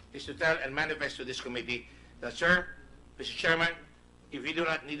 is to tell and manifest to this committee that, sir, Mr. Chairman, if you do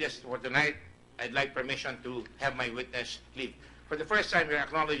not need us for tonight, I'd like permission to have my witness leave. For the first time, you're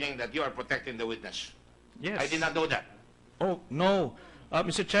acknowledging that you are protecting the witness. Yes. I did not know that. Oh, no.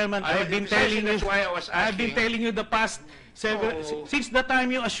 Mr. Chairman, I've been telling you, That's why I was asking. I've been telling you the past several, Oh. since the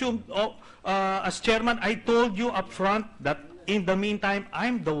time you assumed as chairman, I told you up front that in the meantime,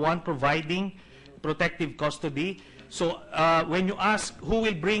 I'm the one providing protective custody. So when you ask who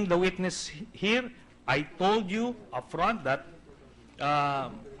will bring the witness here, I told you up front that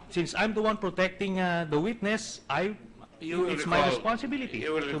since I'm the one protecting the witness, it's my responsibility.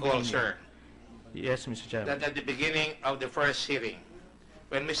 You will to recall, bring him. sir, Yes, Mr. Chairman. that at the beginning of the first hearing,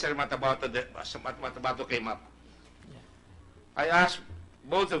 when Mr. Matobato came up, I asked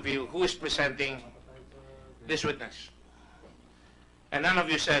both of you who is presenting this witness. And none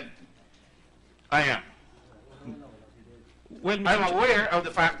of you said, I am. Well, Mr. I'm aware of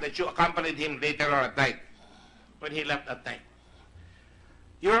the fact that you accompanied him later on at night, when he left at night.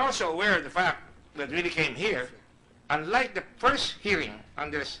 You're also aware of the fact that when he came here, unlike the first hearing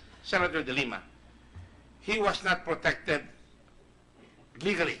under Senator De Lima, he was not protected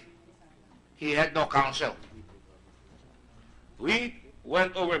legally. He had no counsel. We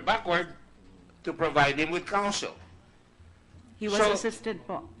went over backward to provide him with counsel. He was So- assisted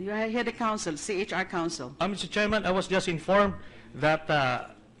po. You had a counsel, CHR counsel. Mr. Chairman, I was just informed that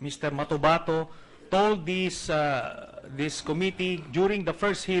Mr. Matobato told this committee during the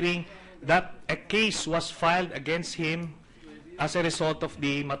first hearing that a case was filed against him as a result of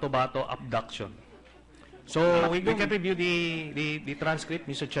the Matobato abduction. So we can review the transcript,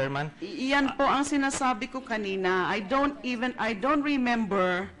 Mr. Chairman. Iyan po ang sinasabi ko kanina. I don't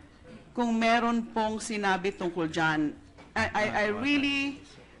remember kung meron pong sinabi tungkol dyan.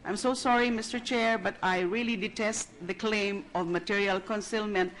 I'm so sorry, Mr. Chair, but I really detest the claim of material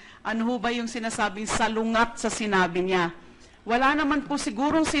concealment. Ano ho ba yung sinasabing salungat sa sinabi niya? Wala naman po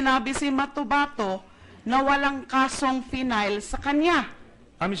sigurong sinabi si Matobato na walang kasong final sa kanya.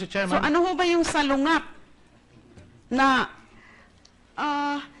 Mr. Chairman. So ano ho ba yung salungat na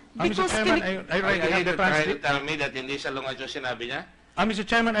Mr. Chairman, I already have the trying to transcript. tell me that hindi salungat yung sinabi niya? Mr.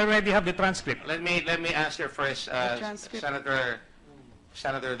 Chairman, I already have the transcript. Let me answer first, transcript.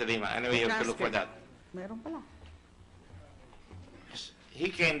 Senator De Lima. Anyway, you have to look for that. Meron pala. He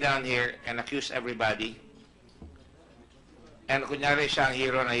came down here and accused everybody. And kunyari siya ang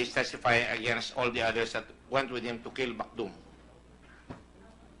hero na he's testifying against all the others that went with him to kill Bakdum.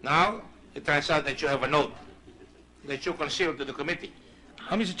 Now, it turns out that you have a note that you concealed to the committee.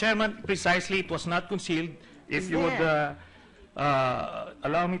 Mr. Chairman, precisely, it was not concealed. If you would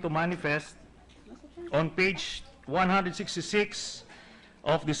allow me to manifest, on page 166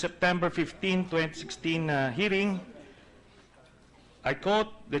 of the September 15, 2016 hearing, I quote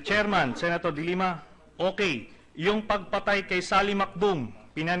the chairman, Senator De Lima, okay, yung pagpatay kay Sally Macdum,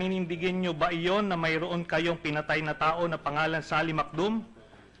 pinaninindigan nyo ba iyon na mayroon kayong pinatay na tao na pangalan Sally Macdum?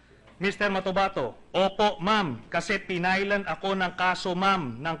 Mr. Matobato, opo ma'am, kasi pinailan ako ng kaso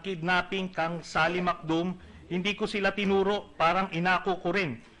ma'am ng kidnapping kang Sally Macdum. Hindi ko sila tinuro, parang inako ko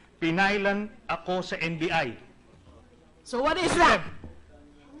rin. Pinailan ako sa NBI. So what is that?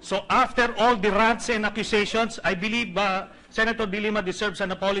 So after all the rants and accusations, I believe Senator De Lima deserves an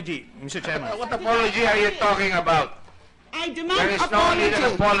apology, Mr. Chairman. What apology are you talking about? I demand There is no need apology.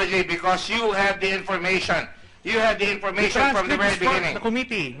 of apology because you have the information. You had the information from the very beginning. The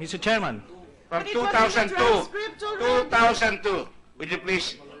committee, Mr. Chairman. From But it was in the 2002. transcript already. 2002. Would you please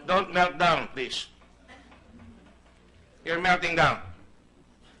don't melt down, please? You're melting down.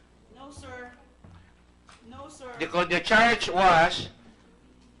 No, sir. No, sir. The charge was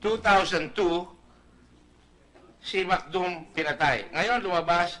 2002, si Macdum pinatay. Ngayon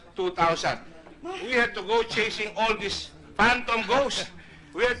lumabas 2000. We had to go chasing all these phantom ghosts.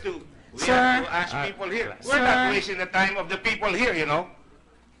 We had to ask people here. We're not wasting the time of the people here, you know.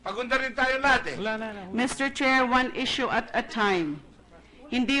 Pagunda rin tayo lahat eh. Mr. Chair, one issue at a time.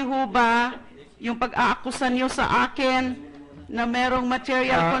 Hindi ho ba yung pag-aakusa niyo sa akin na merong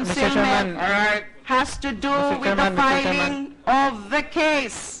material concealment Alright. has to do with the filing of the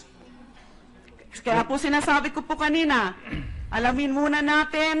case? Kaya po sinasabi ko po kanina, alamin muna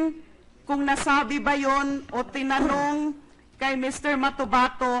natin kung nasabi ba yon o tinanong kay Mr.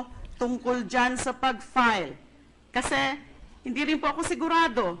 Matobato tungkol dyan sa pag-file. Kasi hindi rin po ako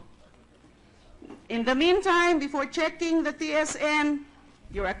sigurado. In the meantime, before checking the TSN,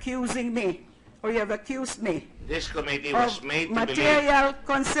 you're accusing me, or you have accused me This committee of was made to believe. material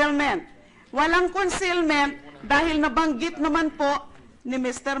concealment. Walang concealment dahil nabanggit naman po ni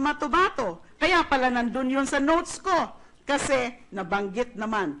Mr. Matobato. Kaya pala nandun yun sa notes ko. Kasi nabanggit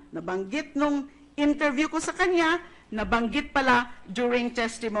naman. Nabanggit nung interview ko sa kanya, nabanggit pala during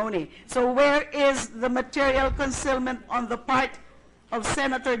testimony. So where is the material concealment on the part of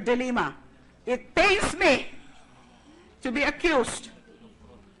Senator De Lima? It pains me to be accused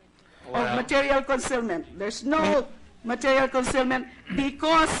of material concealment. There's no material concealment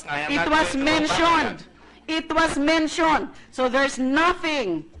because I am it not was going to go back on mentioned. that. It was mentioned. So there's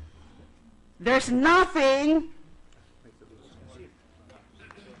nothing. There's nothing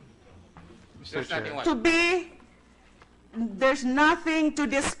There's nothing what? to be, there's nothing to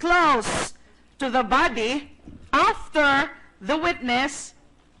disclose to the body after the witness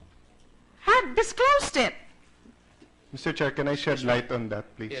had disclosed it. Mr. Chair, can I shed light on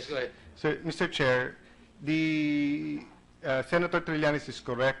that, please? Yes, go ahead. So, Mr. Chair, the Senator Trillanes is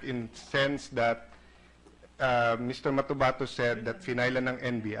correct in sense that Mr. Matobato said that finailan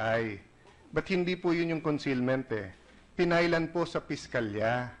ng NBI. But hindi po yun yung concealment eh. Pinailan po sa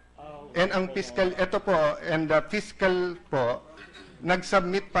piskalya. And ang fiscal, ito po, and the fiscal po,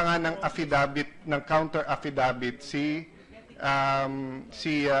 nag-submit pa nga ng affidavit, ng counter affidavit si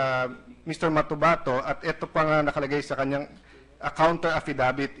Mr. Matobato, at ito pa nga nakalagay sa kanyang counter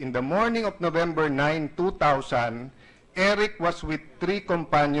affidavit. In the morning of November 9, 2000, Eric was with 3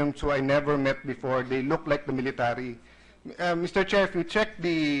 companions who I never met before. They look like the military. Mr. Chair, if you check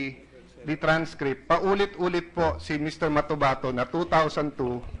the transcript, paulit-ulit po si Mr. Matobato na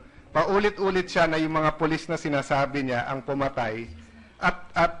 2002, paulit-ulit siya na yung mga pulis na sinasabi niya ang pumatay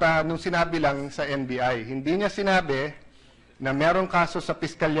at nung sinabi lang sa NBI. Hindi niya sinabi na merong kaso sa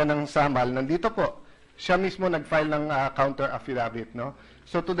piskalya ng Samal. Nandito po, siya mismo nag-file ng counter affidavit. No?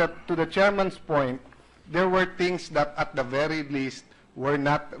 So to the chairman's point, there were things that at the very least were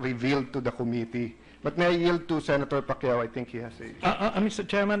not revealed to the committee. But may I yield to Senator Pacquiao? I think he has a... Mr.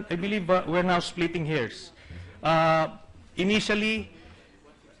 Chairman, I believe we're now splitting hairs. Initially,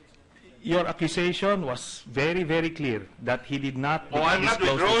 your accusation was very, very clear that he did not Oh, I'm not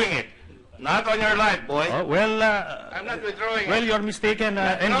disclose withdrawing it. Not on your life, boy. Oh, well, I'm not withdrawing well, it. you're mistaken,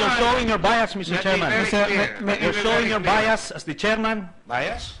 and No, you're no, showing no. your bias, Mr. Let me Chairman. very clear. You're showing your bias as the chairman,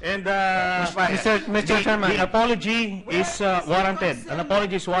 Bias? and Who's biased? Mr. Chairman. the apology is warranted. An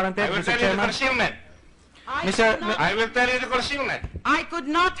apology is warranted, I will Mr. tell you the Chairman. concealment. Mr. I will tell you the concealment. I could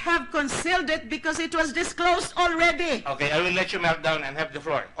not have concealed it because it was disclosed already. Okay, I will let you melt down and have the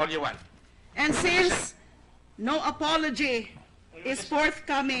floor. All you want. And since no apology is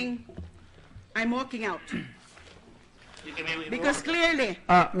forthcoming, I'm walking out. You can be Because clearly,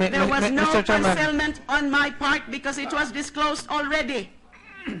 Mi- there mi- was mi- no Mr. Chairman. concealment on my part because it was disclosed already.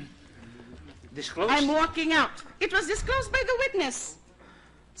 disclosed. I'm walking out. It was disclosed by the witness.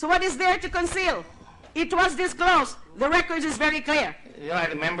 So what is there to conceal? It was disclosed. The record is very clear. You know, I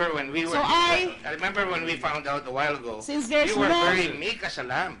remember when we were. So I remember when we found out a while ago. Since there's you were no- very meek as a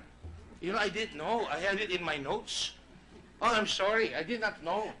lamb. You know, I didn't know. I had it in my notes. Oh, I'm sorry. I did not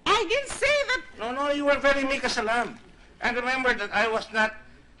know. I didn't say that. No, you were very meek as a lamb. And remember that I was not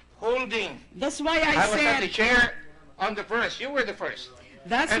holding. That's why I I was not the said, chair on the first. You were the first.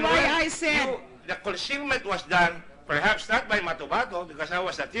 that's And why when I said, the concealment was done, perhaps not by Matobato, because I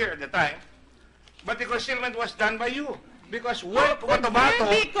was not here at the time, but the concealment was done by you. Because when could Matobato,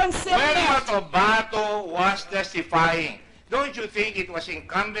 there be concealment? when Matobato was testifying, don't you think it was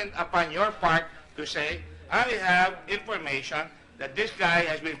incumbent upon your part to say, I have information that this guy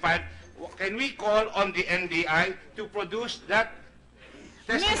has been fired. Can we call on the NBI to produce that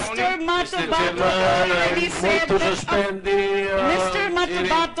testimony? Mr. Matobato Chairman, already move said to that suspend the Mr. hearing.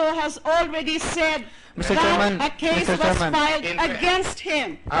 Matobato has already said Mr. that Chairman, a case Mr. was Chairman. filed In fact- against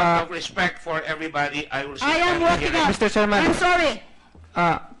him. Out of respect for everybody, I will I am suspend the walking hearing. out. Mr. Chairman. I'm sorry.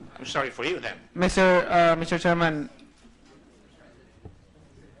 I'm sorry for you then. Mr. Chairman,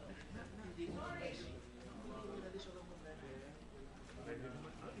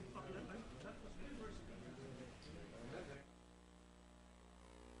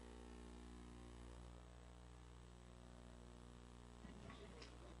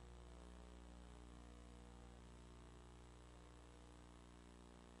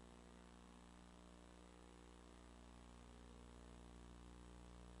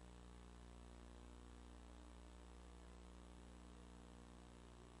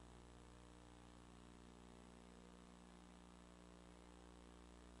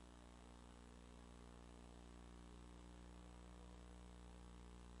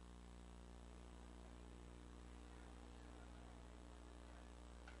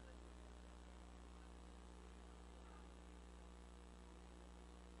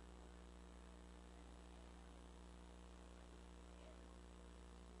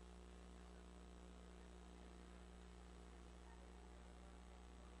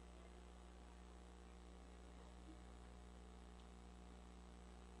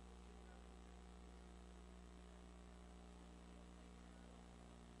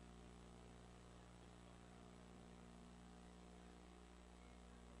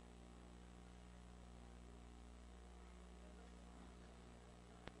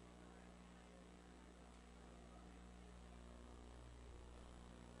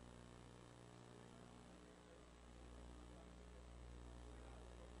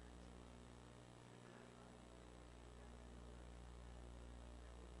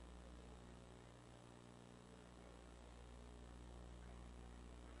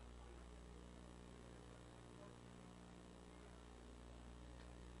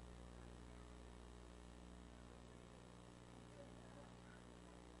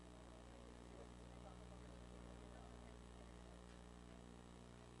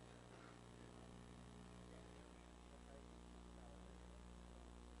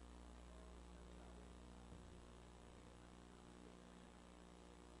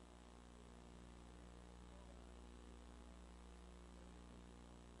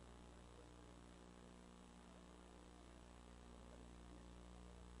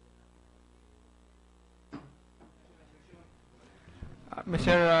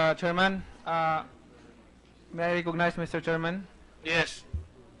 Mr. Chairman, may I recognize Mr. Chairman? Yes.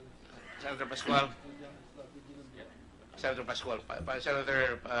 Senator Pascual. Senator Pascual.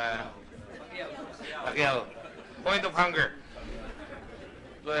 Senator Pacquiao. Point of hunger.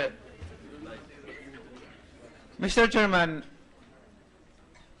 Go ahead. Mr. Chairman,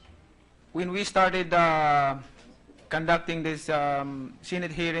 when we started conducting this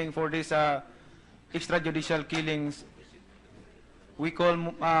Senate hearing for this extrajudicial killings, we call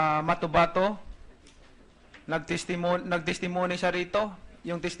Matobato, nagtestimony siya rito.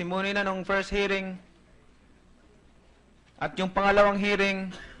 Yung testimony na nung first hearing at yung pangalawang hearing,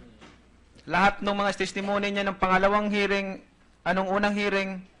 lahat ng mga testimony niya ng pangalawang hearing, anong unang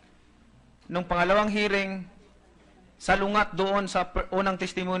hearing, nung pangalawang hearing, salungat doon sa unang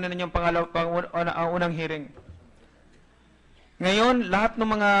testimony na yung unang hearing. Ngayon, lahat ng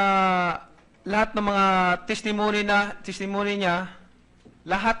mga testimony niya,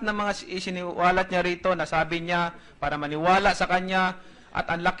 lahat ng mga isiniwalat niya rito, nasabi niya para maniwala sa kanya, at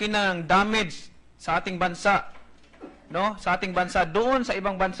ang laki na ng damage sa ating bansa, no? Sa ating bansa, doon sa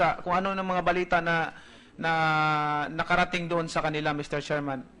ibang bansa, kung ano ng mga balita na nakarating doon sa kanila, Mr.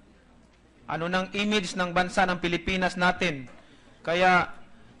 Chairman. Ano ng image ng bansa ng Pilipinas natin. Kaya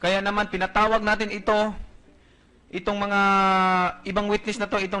naman pinatawag natin itong mga ibang witness na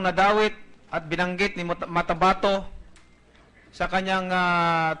to, itong nadawit at binanggit ni Matobato sa kanyang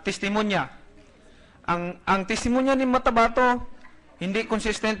testimonya. Ang testimonya ni Matobato hindi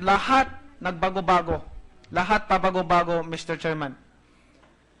consistent, lahat nagbago-bago. Lahat pabago-bago, Mr. Chairman.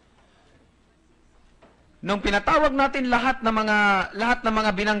 Nung pinatawag natin lahat ng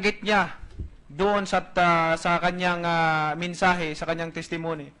mga binanggit niya doon sa kanyang mensahe, sa kanyang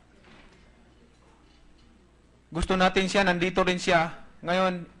testimony, gusto natin siya, nandito rin siya.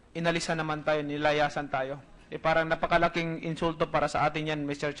 Ngayon, inalisan naman tayo, nilayasan tayo. Parang napakalaking insulto para sa atin yan,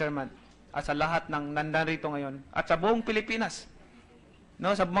 Mr. Chairman, at sa lahat ng nandarito ngayon, at sa buong Pilipinas.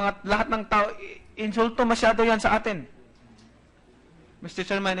 No, sa mga lahat ng tao, insulto masyado yan sa atin, Mr.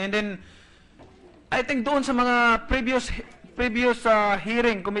 Chairman. And then, I think doon sa mga previous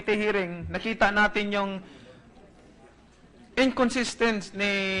hearing, committee hearing, nakita natin yung inconsistent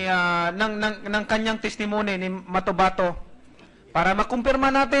ng kanyang testimony ni Matobato. Para makumpirma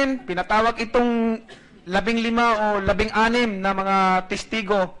natin, pinatawag itong 15 o 16 na mga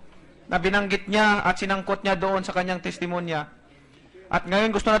testigo na binanggit niya at sinangkot niya doon sa kanyang testimonya. At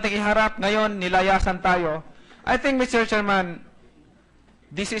ngayon gusto nating iharap, ngayon nilayasan tayo. I think, Mr. Chairman,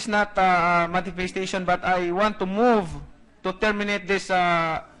 this is not a manifestation, but I want to move to terminate this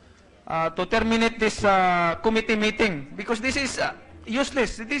committee meeting, because this is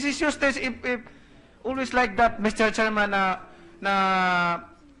useless. This is useless if always like that, Mr. Chairman, na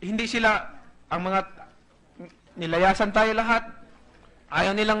hindi sila ang mga nilayasan tayo lahat.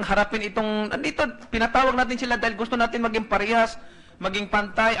 Ayaw nilang harapin itong andito, pinatawag natin sila dahil gusto natin maging parehas, maging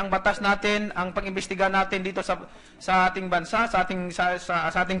pantay ang batas natin, ang pag-imbestiga natin dito sa ating bansa, sa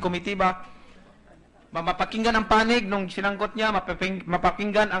ating komitiba. Mapakinggan ang panig nung sinangkot niya,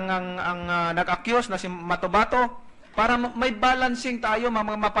 mapakinggan ang nag-accuse na si Matobato, para may balancing tayo,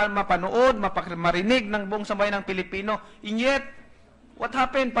 mapanood, marinig ng buong sambayan ng Pilipino. And yet, what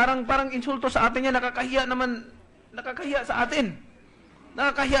happened? Parang insulto sa atin yan, nakakahiya sa atin.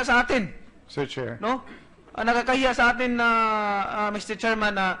 Nakakahiya sa atin. Sir Chair. No? Nakakahiya sa atin na Mr.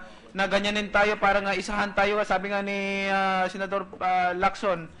 Chairman na ganyanin tayo, para nga isahan tayo, sabi nga ni Senador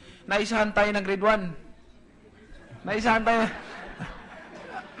Lacson, na isahan tayo ng grade 1. Na isahan tayo.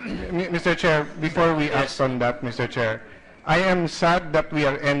 Mr. Chair, before we act on that, Mr. Chair, I am sad that we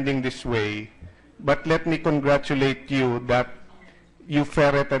are ending this way, but let me congratulate you that you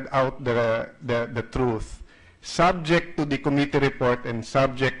ferreted out the truth. Subject to the committee report and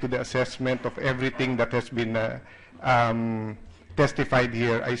subject to the assessment of everything that has been testified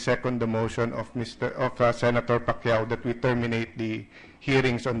here, I second the motion of Senator Pacquiao that we terminate the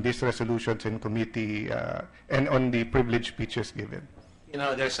hearings on these resolutions in committee and on the privileged speeches given. You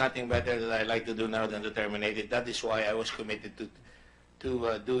know, there's nothing better that I like to do now than to terminate it. That is why I was committed to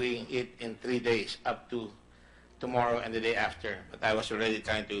doing it in 3 days, up to tomorrow and the day after. But I was already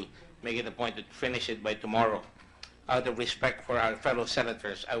trying to make it a point to finish it by tomorrow. Out of respect for our fellow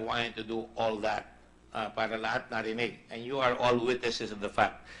senators, I wanted to do all that para lahat narinig. And you are all witnesses of the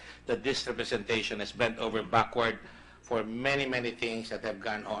fact that this representation has bent over backward for many, many things that have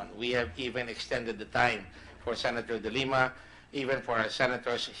gone on. We have even extended the time for Senator De Lima, even for our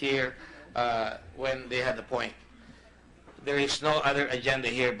senators here, when they had the point. There is no other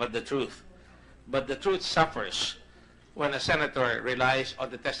agenda here but the truth. But the truth suffers when a senator relies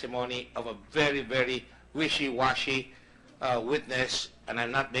on the testimony of a very, very wishy-washy witness, and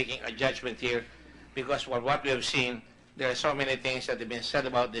I'm not making a judgment here, because for what we have seen, there are so many things that have been said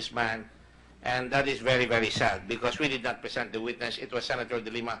about this man, and that is very, very sad, because we did not present the witness. It was Senator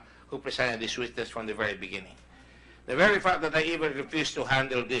De Lima who presented this witness from the very beginning. The very fact that I even refused to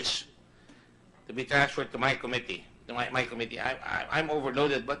handle this, to be transferred to my committee, I'm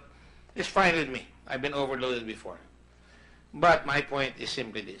overloaded, but it's fine with me. I've been overloaded before. But my point is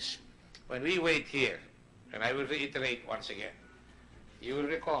simply this. When we wait here, and I will reiterate once again, you will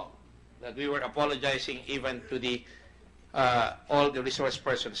recall that we were apologizing even to the all the resource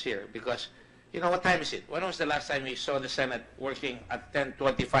persons here, because, you know, what time is it? When was the last time we saw the Senate working at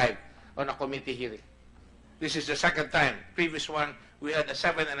 10:25 on a committee hearing? This is the second time. Previous one, we had a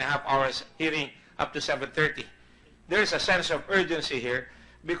 7.5 hours hearing up to 7:30. There's a sense of urgency here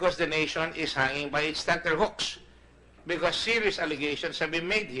because the nation is hanging by its tenterhooks, because serious allegations have been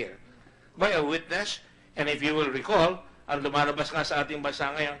made here by a witness. And if you will recall, ang lumalabas nga sa ating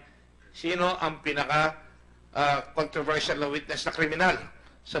bansa ngayon, sino ang pinaka controversial na witness na kriminal?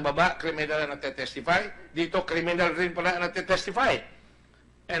 Sa baba, kriminal na nagtetestify. Dito, kriminal rin pala na nagtetestify.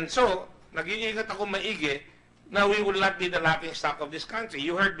 And so, nag-iingat ako maigi na we will not be the laughing stock of this country.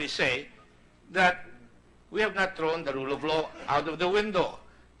 You heard me say that we have not thrown the rule of law out of the window.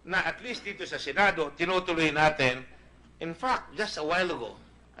 Na at least dito sa Senado, tinutuloy natin. In fact, just a while ago,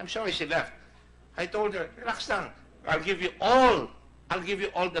 I'm sorry she left, I told her, relax lang, I'll give you all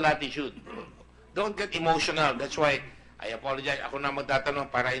the latitude. Don't get emotional. That's why I apologize. Ako na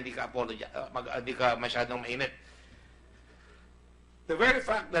magtatanong para hindi ka masyadong mainit. The very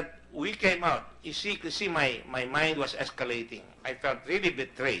fact that we came out, you see, my mind was escalating. I felt really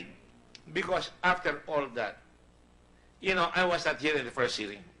betrayed because after all that, you know, I was not here in the first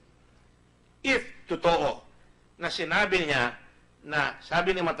hearing. If totoo na sinabi niya na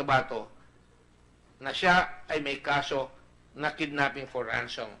sabi ni Matobato na siya ay may kaso na kidnapping for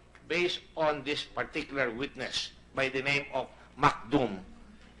ransom based on this particular witness by the name of Macdum.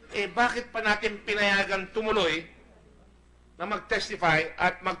 Eh bakit pa natin pinayagan tumuloy na mag-testify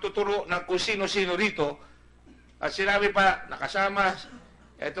at magtuturo ng kung sino-sino rito at sinabi pa nakasama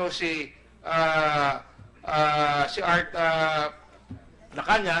ito si Art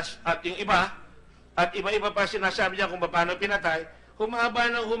Nakanyas at yung iba at iba-iba pa sinasabi niya kung paano pinatay,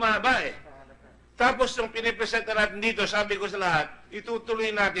 humaba ng humaba eh. Tapos nung pinipresenta natin dito, sabi ko sa lahat,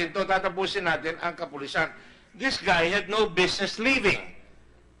 itutuloy natin to, tatapusin natin ang kapulisan. This guy had no business leaving.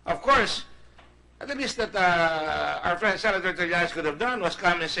 Of course, at least that our friend Senator Trillanes could have done was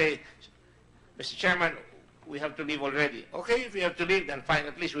come and say, Mr. Chairman, we have to leave already. Okay, if we have to leave, then fine,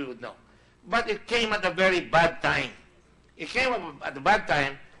 at least we would know. But it came at a very bad time. It came at a bad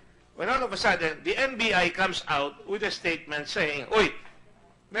time when all of a sudden, the NBI comes out with a statement saying, uy,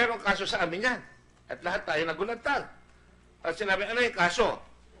 merong kaso sa amin yan. At lahat tayo nagulantang. At sinabi, ano yung kaso?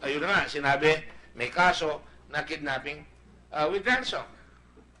 Ayun na nga, sinabi, may kaso na kidnapping with ransom.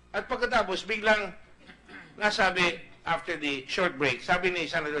 At pagkatapos, biglang nasabi, after the short break, sabi ni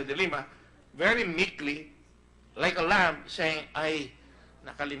Senator De Lima, very meekly, like a lamb, saying, ay,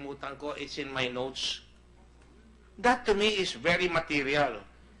 nakalimutan ko, it's in my notes. That to me is very material.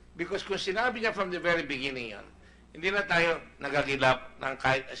 Because kung sinabi niya from the very beginning yan, hindi na tayo nagagilap ng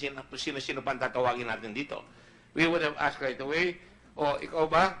kahit sino-sino pang tatawagin natin dito. We would have asked right away, ikaw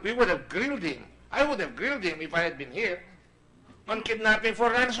ba? We would have grilled him. I would have grilled him if I had been here on kidnapping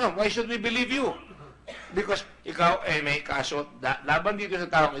for ransom. Why should we believe you? Because ikaw may kaso laban dito sa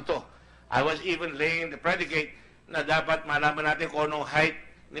taong ito. I was even laying the predicate na dapat malaman natin kung anong height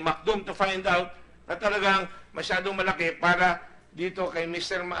ni Macdum to find out na talagang masyadong malaki para dito kay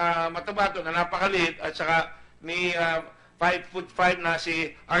Mr. Matobato na napakaliit at saka ni 5'5" na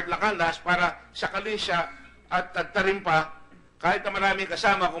si Art Lacandas para sakalin siya at tarim pa kahit na maraming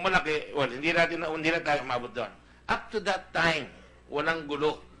kasama kung malaki, well, hindi na tayo umabot doon. Up to that time, walang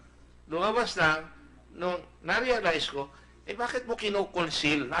gulo. Lumabas na, nung na-realize ko, bakit mo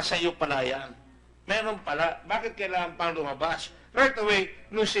kino-conceal? Nasa iyo pala yan. Meron pala. Bakit kailangan pang lumabas? Right away,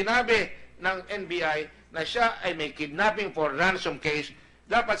 nung sinabi ng NBI na siya ay may kidnapping for ransom case,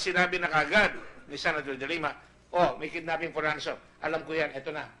 dapat sinabi na kagad ni Senator De Lima, may kidnapping for ransom. Alam ko yan,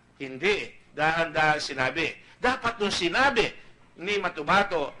 eto na. Hindi. Dahan-dahan sinabi. Dapat nung sinabi ni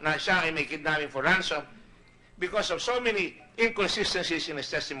Matobato na siya ay may kidnapping for ransom, because of so many inconsistencies in his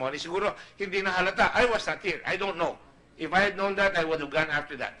testimony, siguro hindi na halata. I was not here. I don't know. If I had known that, I would have gone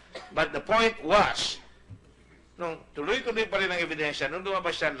after that. But the point was, nung tuloy-tuloy pa rin ang ebidensya, nung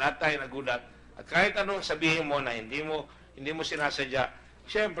lumabas siya, lahat tayo nagulat. At kahit anong sabihin mo na hindi mo sinasadya,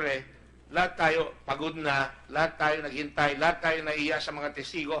 siyempre, lahat tayo pagod na, lahat tayo naghintay, lahat tayo naiya sa mga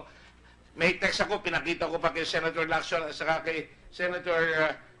testigo. May text ako, pinakita ko pa kay Senator Lacson at saka kay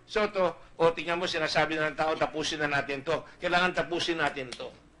Senator Sotto, tingnan mo, sinasabi na ng tao, tapusin na natin to. Kailangan tapusin natin to.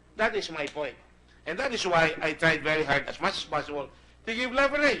 That is my point. And that is why I tried very hard, as much as possible, to give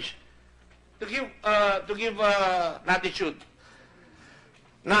leverage, to give latitude.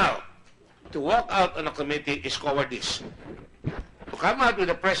 Now, to walk out on a committee is cowardice. To come out with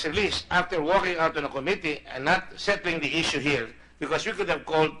a press release after walking out on a committee and not settling the issue here, because we could have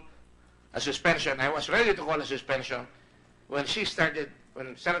called a suspension. I was ready to call a suspension when Senator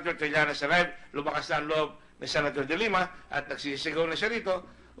Trillanes arrived, lumakas na ang loob ni Senator De Lima at nagsisigaw na siya rito.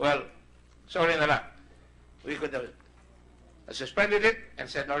 Well, sorry na lang. We could have suspended it and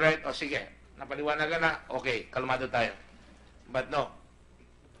said, alright, sige, napaliwanagan na, okay, kalmado tayo. But no,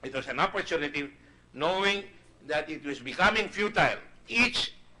 it was an opportunity knowing that it was becoming futile.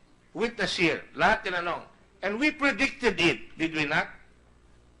 Each witness here, lahat tinanong. And we predicted it, did we not?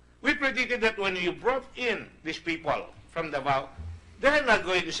 We predicted that when you brought in these people from Davao, they're not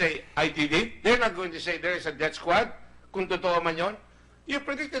going to say, I did it. They're not going to say there is a death squad, kung totoo man yun. You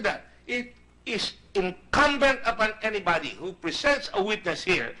predicted that. It is incumbent upon anybody who presents a witness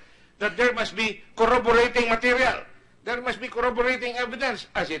here that there must be corroborating material. There must be corroborating evidence.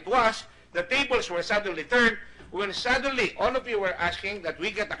 As it was, the tables were suddenly turned when suddenly all of you were asking that we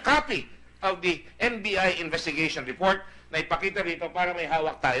get a copy of the NBI investigation report na ipakita dito para may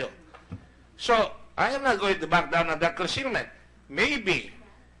hawak tayo. So, I am not going to back down on that concealment. Maybe,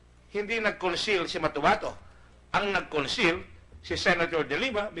 hindi nag-conceal si Matobato. Ang nag-conceal si Senator De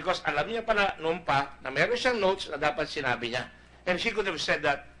Lima because alam niya pala noon pa na meron siyang notes na dapat sinabi niya. And she could have said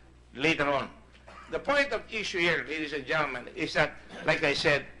that later on. The point of issue here, ladies and gentlemen, is that, like I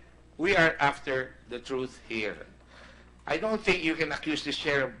said, we are after the truth here. I don't think you can accuse this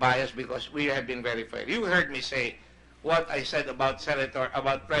chair of bias because we have been very fair. You heard me say what I said about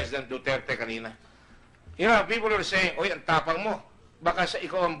President Duterte kanina. You know, people are saying, oy, ang tapang mo. Baka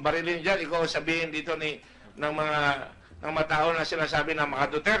ikaw ang barilin dyan, ikaw ang sabihin dito ng mga tao na sinasabi ng mga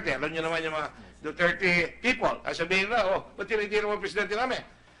Duterte. Alam nyo naman yung mga Duterte people. Sabihin na, ba't tinitira mo ang presidente namin?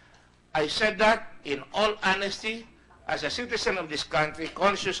 I said that in all honesty, as a citizen of this country,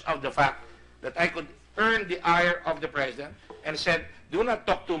 conscious of the fact that I could earn the ire of the President, and said, do not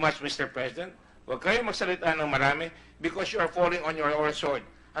talk too much, Mr. President. Huwag kayong magsalita ng marami because you are falling on your own sword.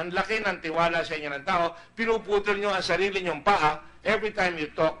 Ang laki ng tiwala sa inyo ng tao, pinuputol nyo ang sarili nyong paa every time you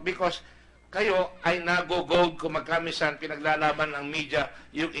talk because kayo ay nagogold kung magkamisan pinaglalaban ng media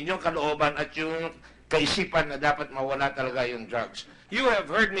yung inyong kalooban at yung kaisipan na dapat mawala talaga yung drugs. You have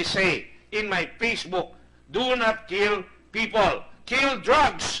heard me say in my Facebook, do not kill people, kill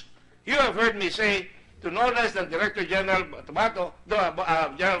drugs. You have heard me say to no less than Director General Matobato,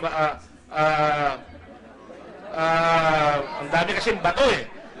 ang dami kasing bato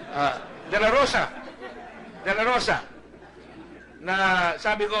De La Rosa, na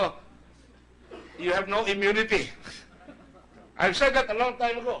sabi ko, you have no immunity. I've said that a long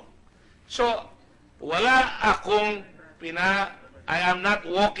time ago. So, wala akong I am not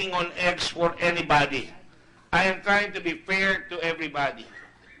walking on eggs for anybody. I am trying to be fair to everybody.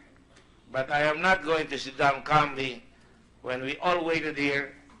 But I am not going to sit down calmly when we all waited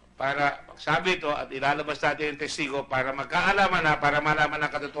here para sabi ito at ilalabas natin yung testigo para magkaalaman na, para malaman ang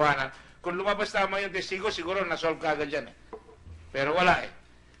katotohanan. Kung lumabas tama yung testigo, siguro nasolve ka agad dyan. Pero wala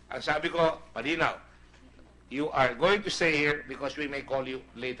Ang sabi ko, palinaw, you are going to stay here because we may call you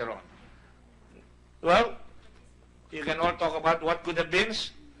later on. Well, you can all talk about what could have been,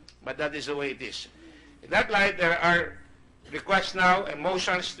 but that is the way it is. In that light, there are requests now and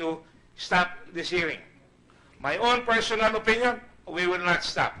motions to stop this hearing. My own personal opinion, we will not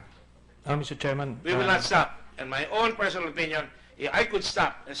stop. Mr. Chairman. We will not stop. And my own personal opinion, I could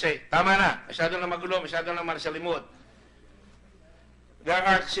stop and say, tama na, masyado na magulo, masyado na masalimut. There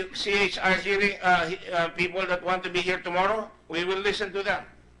are CHR hearing people that want to be here tomorrow. We will listen to them.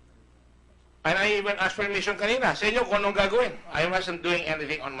 And I even asked permission kanina sa inyo kung anong gagawin. I wasn't doing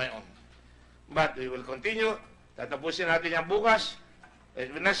anything on my own. But we will continue. Tatapusin natin yan bukas.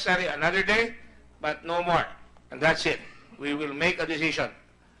 If necessary, another day, but no more. And that's it. We will make a decision.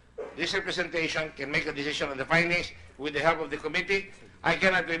 This representation can make a decision on the findings with the help of the committee. I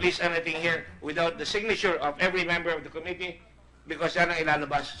cannot release anything here without the signature of every member of the committee because yan ang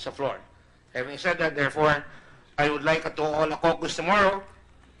ilalabas sa floor. Having said that, therefore, I would like to hold a caucus tomorrow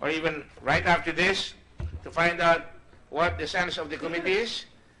or even right after this to find out what the sense of the committee is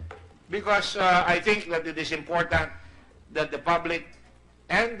because I think that it is important that the public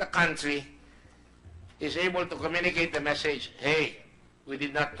and the country is able to communicate the message, hey, we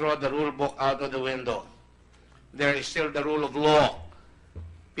did not throw the rule book out of the window. There is still the rule of law.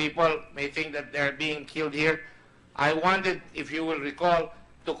 People may think that they're being killed here. I wanted, if you will recall,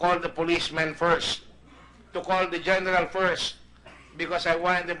 to call the policemen first, to call the general first, because I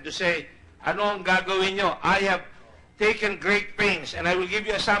wanted them to say, ano ang gagawin nyo? I have taken great pains, and I will give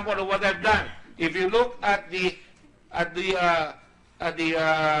you a sample of what I've done. If you look at the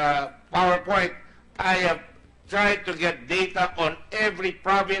PowerPoint, I have tried to get data on every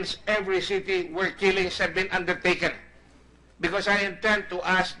province, every city where killings have been undertaken. Because I intend to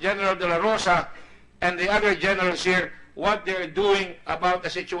ask General De La Rosa and the other generals here what they're doing about the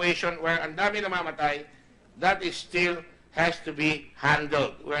situation where ang dami namamatay, that is still has to be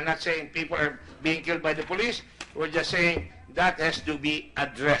handled. We're not saying people are being killed by the police. We're just saying that has to be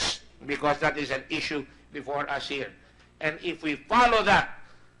addressed because that is an issue before us here. And if we follow that,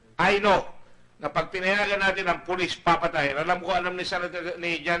 I know na pag pinayagan natin ang pulis papatay, alam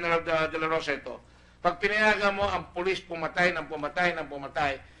ni General De La Rosa ito, pag pinayagan mo ang pulis pumatay ng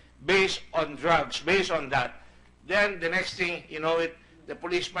pumatay based on drugs, based on that, then the next thing, you know it, the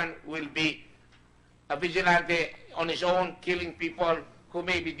policeman will be a vigilante on his own, killing people who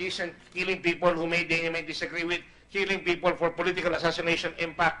may be decent, killing people who they may disagree with, killing people for political assassination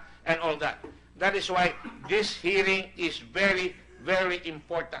impact, and all that. That is why this hearing is very, very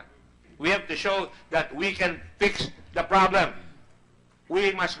important. We have to show that we can fix the problem. We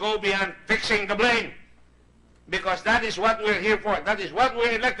must go beyond fixing the blame. Because that is what we're here for. That is what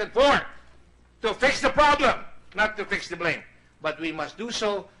we're elected for. To fix the problem, not to fix the blame. But we must do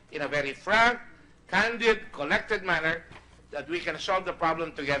so in a very frank, candid, collected manner that we can solve the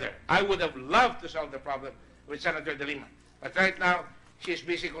problem together. I would have loved to solve the problem with Senator De Lima. But right now, she's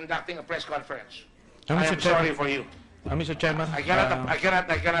busy conducting a press conference. I am sorry for you. Mr. Chairman. I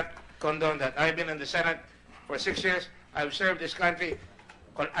cannot condone that. I've been in the Senate for 6 years. I've served this country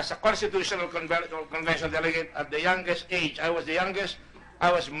as a constitutional convention delegate at the youngest age. I was the youngest.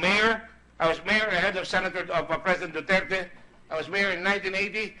 I was mayor ahead of President Duterte. I was mayor in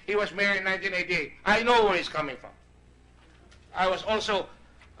 1980. He was mayor in 1988. I know where he's coming from. I was also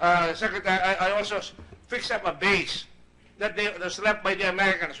secretary. I also fixed up a base that was left by the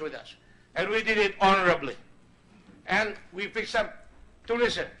Americans with us, and we did it honorably. And we fixed up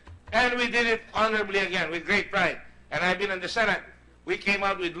tourism, and we did it honorably again with great pride. And I've been in the Senate. We came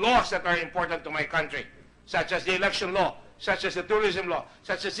out with laws that are important to my country, such as the election law, such as the tourism law,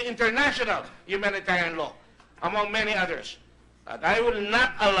 such as the international humanitarian law, among many others. But I will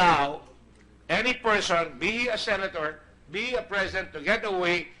not allow any person, be he a senator, be he a president, to get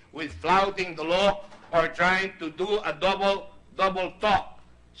away with flouting the law or trying to do a double talk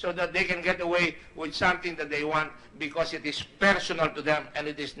so that they can get away with something that they want because it is personal to them and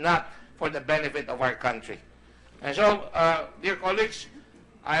it is not for the benefit of our country. And so, dear colleagues,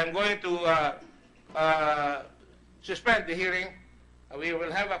 I am going to suspend the hearing. We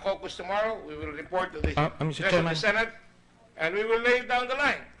will have a caucus tomorrow. We will report to the rest of the Senate, and we will lay down the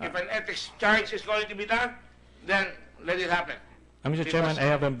line. If an ethics charge is going to be done, then let it happen. Mr. Chairman, I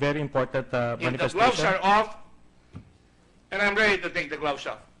have a very important manifestation. If the gloves are off, and I'm ready to take the gloves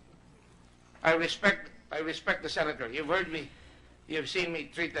off. I respect the senator. You've heard me. You've seen me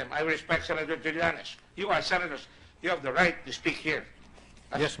treat them. I respect Senator Trillanes. You are senators. You have the right to speak here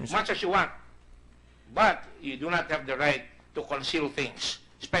as much as you want. But you do not have the right to conceal things,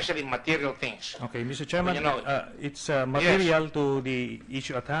 especially material things. Okay, Mr. Chairman, you know, it's material to the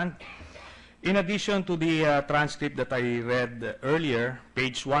issue at hand. In addition to the transcript that I read earlier,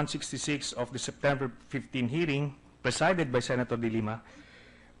 page 166 of the September 15 hearing, presided by Senator De Lima,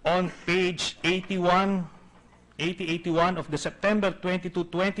 on page 80-81 of the September 22,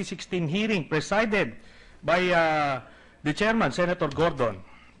 2016 hearing, presided by the chairman, Senator Gordon.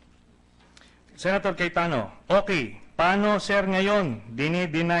 Senator Cayetano, okay, paano sir ngayon,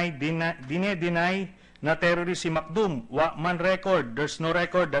 dine-deny na terrorist si Macdum? Wa man record, there's no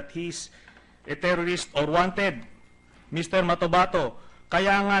record that he's a terrorist or wanted. Mr. Matobato,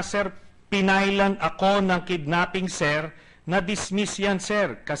 kaya nga sir, pinailan ako ng kidnapping sir, na-dismiss yan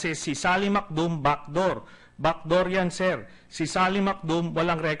sir, kasi si Sally Macdum backdoor. Backdoor yan sir. Si Sally Macdum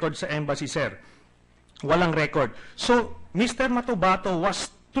walang record sa embassy sir. Walang record. So, Mr. Matobato was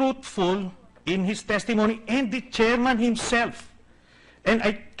truthful in his testimony and the chairman himself. And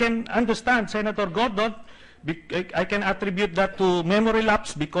I can understand, Senator Gordon, I can attribute that to memory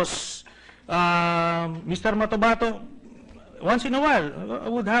lapse because Mr. Matobato, once in a while,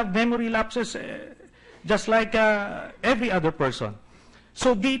 would have memory lapses just like every other person.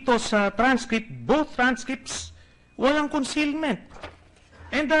 So dito sa transcript, both transcripts, walang concealment.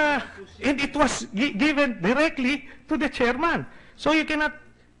 And it was given directly to the chairman. So you cannot,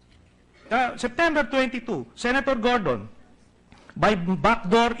 September 22, Senator Gordon, by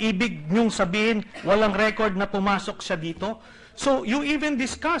backdoor, ibig niyong sabihin, walang record na pumasok siya dito. So you even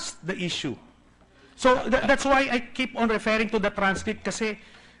discussed the issue. So that's why I keep on referring to the transcript kasi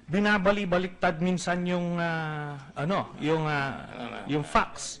binabali-baliktad minsan yung yung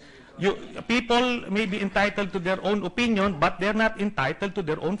facts. People may be entitled to their own opinion, but they're not entitled to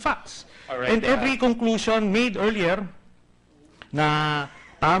their own facts. Right, and every conclusion made earlier na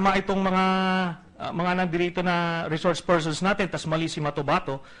tama itong mga nandirito na resource persons natin, tas mali si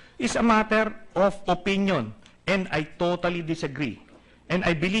Matobato, is a matter of opinion. And I totally disagree. And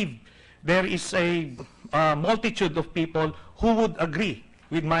I believe there is a multitude of people who would agree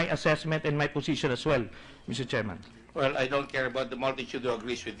with my assessment and my position as well, Mr. Chairman. Well, I don't care about the multitude who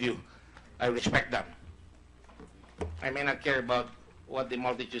agrees with you. I respect them. I may not care about what the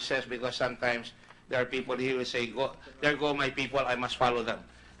multitude says because sometimes there are people here who say, there go my people, I must follow them.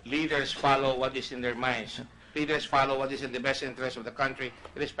 Leaders follow what is in their minds. Leaders follow what is in the best interest of the country,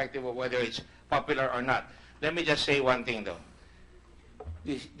 irrespective of whether it's popular or not. Let me just say one thing, though.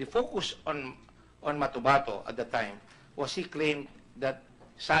 The focus on Matobato at the time was he claimed that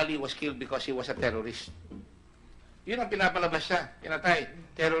Sally was killed because he was a terrorist. Yun ang pinapalabas siya, pinatay,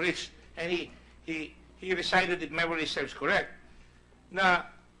 terrorist. And he recited, if memory serves correct, na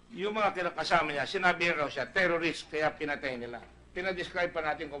yung mga kinakasama niya, sinabi raw siya, terrorist, kaya pinatay nila. Pinadescribe pa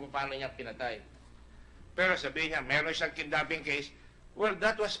natin kung paano niya pinatay. Pero sabihin niya, meron siyang kidnapping case. Well,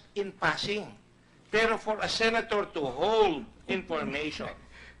 that was in passing. Pero for a senator to hold information,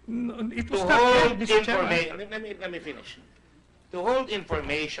 let me finish. To hold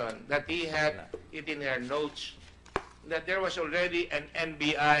information that he had it in their notes, that there was already an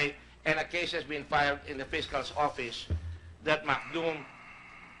NBI and a case has been filed in the fiscal's office that Macdum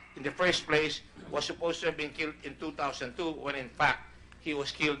in the first place, was supposed to have been killed in 2002 when in fact he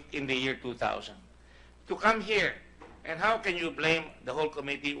was killed in the year 2000. To come here, and how can you blame the whole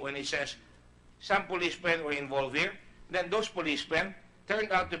committee when it says some policemen were involved here? Then those policemen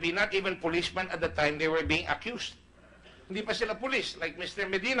turned out to be not even policemen at the time they were being accused. Hindi pa sila police, like Mr.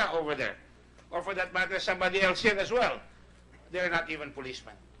 Medina over there. Or for that matter, somebody else here as well. They're not even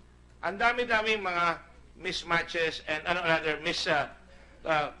policemen. Ang dami-dami mga mismatches and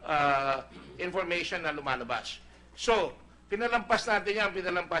information na lumalabas. So, pinalampas natin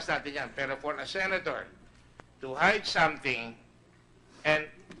yan. Pero for a senator to hide something, and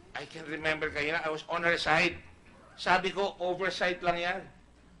I can remember kanina, I was on her side. Sabi ko, oversight lang yan.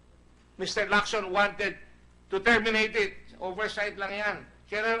 Mr. Lacson wanted to terminate it. Oversight lang yan.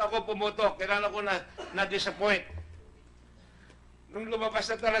 Kailan ako pumutok, kailan ako na-disappoint. Nung lumabas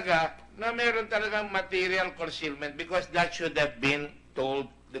na talaga, na meron talagang material concealment because that should have been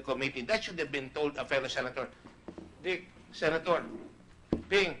told the committee. That should have been told a fellow senator. Dick, Senator,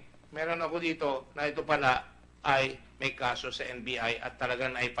 Ping, meron ako dito na ito pala ay may kaso sa NBI at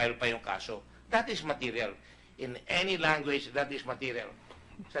talagang na-file pa yung kaso. That is material. In any language, that is material.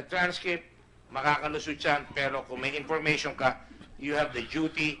 Sa transcript, makakalusot yan, pero kung may information ka, you have the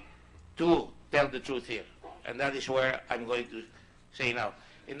duty to tell the truth here. And that is where I'm going to say now.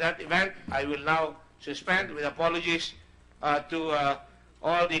 In that event, I will now suspend with apologies to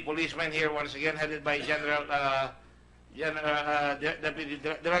all the policemen here, once again headed by Deputy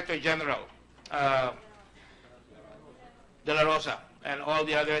Director General De La Rosa, and all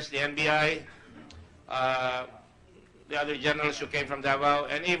the others, the NBI, the other generals who came from Davao,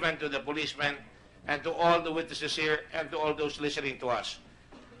 and even to the policemen, and to all the witnesses here, and to all those listening to us.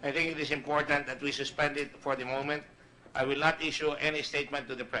 I think it is important that we suspend it for the moment. I will not issue any statement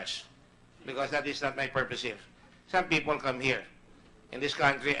to the press, because that is not my purpose here. Some people come here in this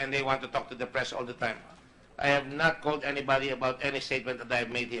country and they want to talk to the press all the time. I have not called anybody about any statement that I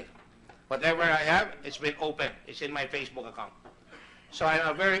have made here. Whatever I have, it's been open. It's in my Facebook account. So I'm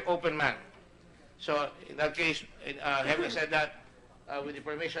a very open man. So in that case, having said that, with the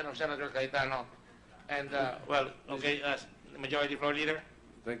permission of Senator Cayetano, and Majority Floor Leader.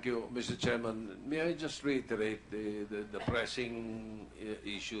 Thank you, Mr. Chairman. May I just reiterate the pressing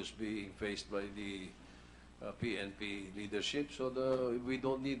issues being faced by the PNP leadership, so we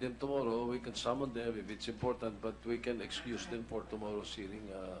don't need them tomorrow. We can summon them if it's important, but we can excuse them for tomorrow's hearing,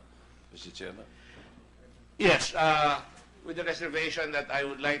 Mr. Chairman. Yes, with the reservation that I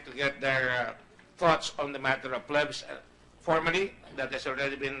would like to get their thoughts on the matter of plebs formally. That has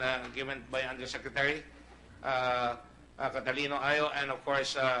already been given by Undersecretary Catalino Ayo, and of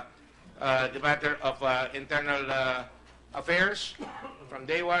course the matter of internal affairs. From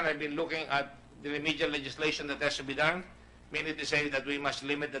day one, I've been looking at the remedial legislation that has to be done, meaning to say that we must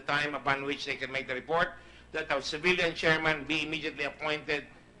limit the time upon which they can make the report, that our civilian chairman be immediately appointed,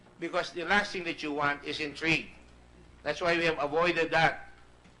 because the last thing that you want is intrigue. That's why we have avoided that.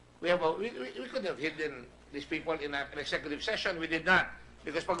 We could have hidden these people in an executive session. We did not,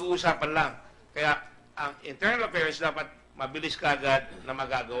 because pag-uusapan lang. Kaya ang internal affairs dapat mabilis kagad na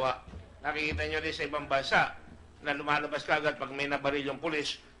magagawa. Nakikita nyo rin sa ibang bansa na lumalabas kagad pag may nabaril yung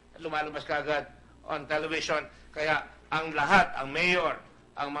pulis, lumalabas kagad on television. Kaya ang lahat, ang mayor,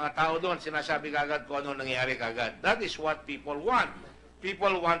 ang mga tao doon, sinasabi kagad kung ano nangyari kagad. That is what people want.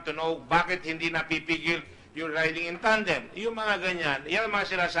 People want to know bakit hindi napipigil yung riding in tandem. Yung mga ganyan, yan ang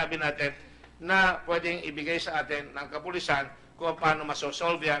mga sinasabi natin na pwedeng ibigay sa atin ng kapulisan kung paano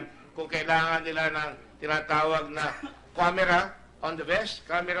masosolve yan, kung kailangan nila ng tinatawag na camera on the vest,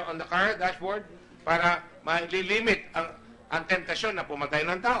 camera on the car, dashboard, para malilimit ang tentasyon na pumatay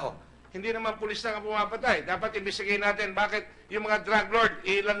ng tao. Hindi naman pulis lang ang pumapatay. Dapat ibigay natin bakit yung mga drug lord,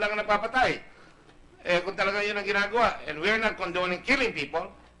 ilan lang napapatay. Kung talaga yun ang ginagawa. And we're not condoning killing people.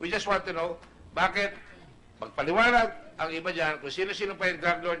 We just want to know bakit magpaliwanag ang iba dyan kung sino-sino pa yung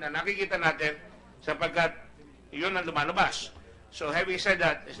drug lord na nakikita natin sapagkat yun ang lumalabas. So having said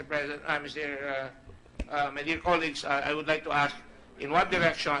that, Mr. President, my dear colleagues, I would like to ask in what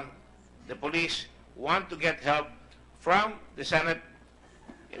direction the police want to get help from the Senate,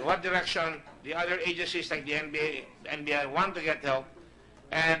 in what direction the other agencies like the NBI want to get help,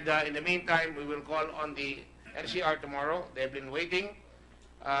 and in the meantime, we will call on the NCR tomorrow. They've been waiting.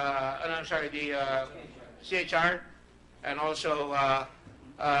 The CHR, and also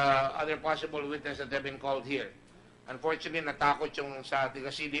other possible witnesses that have been called here. Unfortunately, natakot yung sa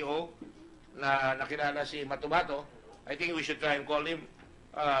taga-CDO na nakilala si Matobato. I think we should try and call him.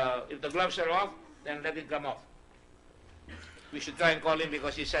 If the gloves are off, then let it come off. We should try and call him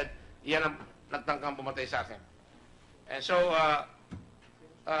because he said, yan ang nagtangkang pumatay sa akin. And so,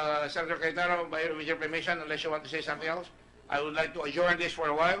 Senator Cayetano, with your permission, unless you want to say something else, I would like to adjourn this for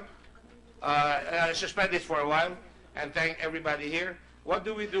a while, suspend this for a while, and thank everybody here. What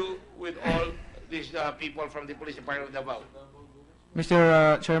do we do with all these people from the police department of Davao?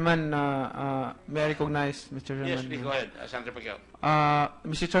 Mr. Chairman, may I recognize, Mr. Chairman? Yes, please go ahead, Senator Pacquiao.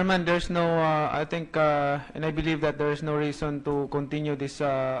 Mr. Chairman, there's no, I think, and I believe that there is no reason to continue this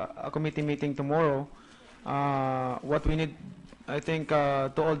committee meeting tomorrow. What we need, I think,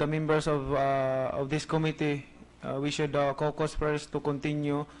 to all the members of this committee, we should caucus first to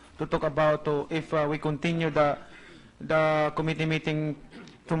continue to talk about if we continue the committee meeting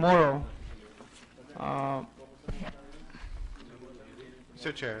tomorrow.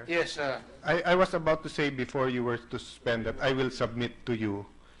 Mr. Chair. Yes, I was about to say before you were to suspend that I will submit to you,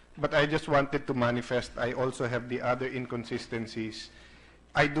 but I just wanted to manifest I also have the other inconsistencies.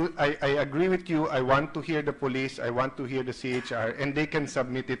 I agree with you. I want to hear the police. I want to hear the CHR, and they can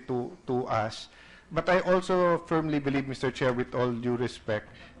submit it to us. But I also firmly believe, Mr. Chair, with all due respect,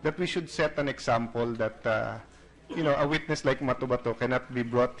 that we should set an example that a witness like Matobato cannot be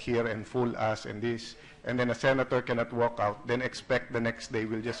brought here and fool us and this, and then a senator cannot walk out, then expect the next day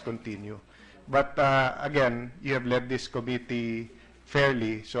we'll just continue. But again, you have led this committee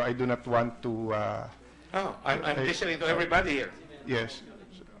fairly, so I do not want to... I'm listening to everybody here. Yes.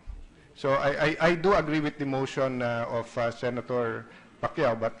 So I do agree with the motion of Senator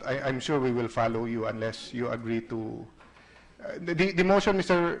Pacquiao, but I'm sure we will follow you unless you agree to... The motion,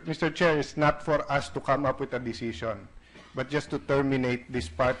 Mr. Chair, is not for us to come up with a decision, but just to terminate this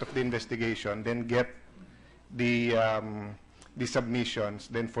part of the investigation, then get the submissions,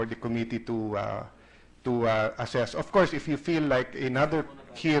 then for the committee to assess. Of course, if you feel like another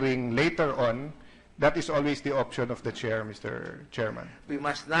hearing later on, that is always the option of the chair, Mr. Chairman. We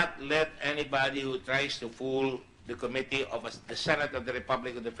must not let anybody who tries to fool the committee of the Senate of the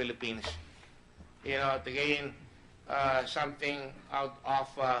Republic of the Philippines, to gain something out of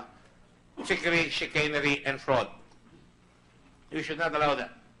trickery, chicanery, and fraud. You should not allow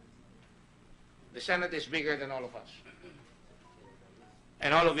that. The Senate is bigger than all of us.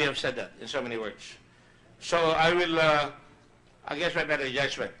 And all of you have said that in so many words. So I will, against my better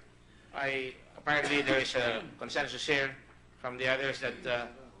judgment, apparently there is a consensus here from the others that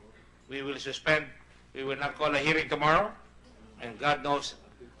we will suspend. We will not call a hearing tomorrow. And God knows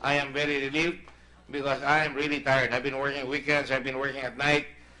I am very relieved because I am really tired. I've been working weekends, I've been working at night.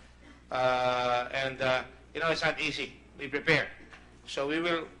 It's not easy. We prepare. So we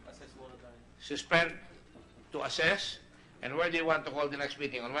will suspend to assess. And where do you want to hold the next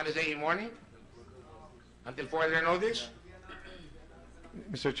meeting? On Wednesday morning? Until further notice?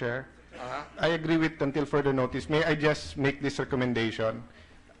 Mr. Chair, I agree with until further notice. May I just make this recommendation?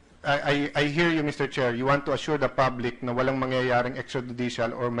 I hear you, Mr. Chair. You want to assure the public na walang mangyayaring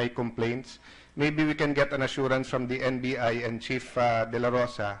extrajudicial or may complaints. Maybe we can get an assurance from the NBI and Chief De La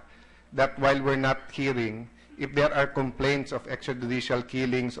Rosa that while we're not hearing, if there are complaints of extrajudicial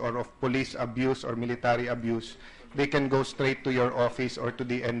killings or of police abuse or military abuse, they can go straight to your office or to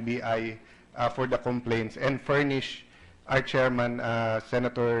the NBI for the complaints and furnish our chairman,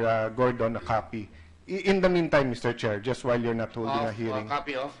 Senator Gordon, a copy. In the meantime, Mr. Chair, just while you're not holding a hearing.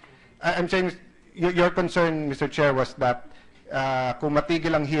 Copy of? I'm saying, your concern, Mr. Chair, was that kung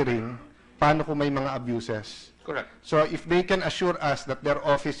matigil ang hearing, paano kung may mga abuses? Correct. So if they can assure us that their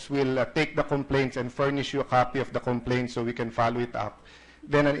office will take the complaints and furnish you a copy of the complaints so we can follow it up,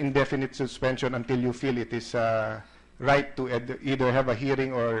 then an indefinite suspension until you feel it is right to either have a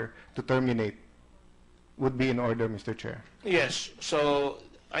hearing or to terminate would be in order, Mr. Chair. Yes. So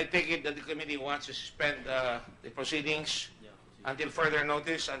I take it that the committee wants to suspend the proceedings until further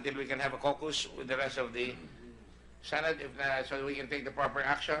notice, until we can have a caucus with the rest of the Senate, so we can take the proper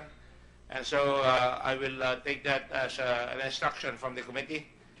action. And so I will take that as an instruction from the committee.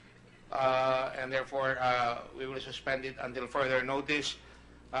 And therefore, we will suspend it until further notice.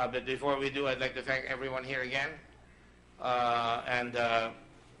 But before we do, I'd like to thank everyone here again. I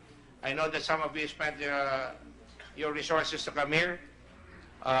know that some of you spent your resources to come here.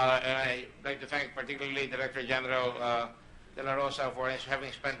 And I'd like to thank particularly Director General De La Rosa for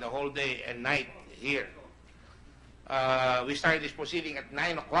having spent the whole day and night here. We started this proceeding at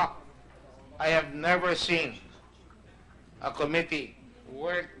 9 o'clock. I have never seen a committee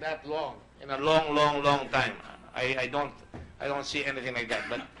work that long in a long time. I don't see anything like that.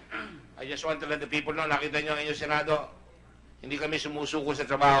 But I just want to let the people know, nakita nyo ang inyong Senado, hindi kami sumusuko sa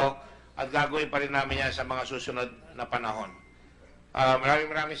trabaho at gagawin pa rin namin yan sa mga susunod na panahon.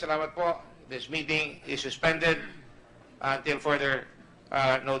 Maraming salamat po. This meeting is suspended until further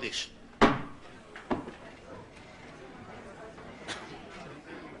notice.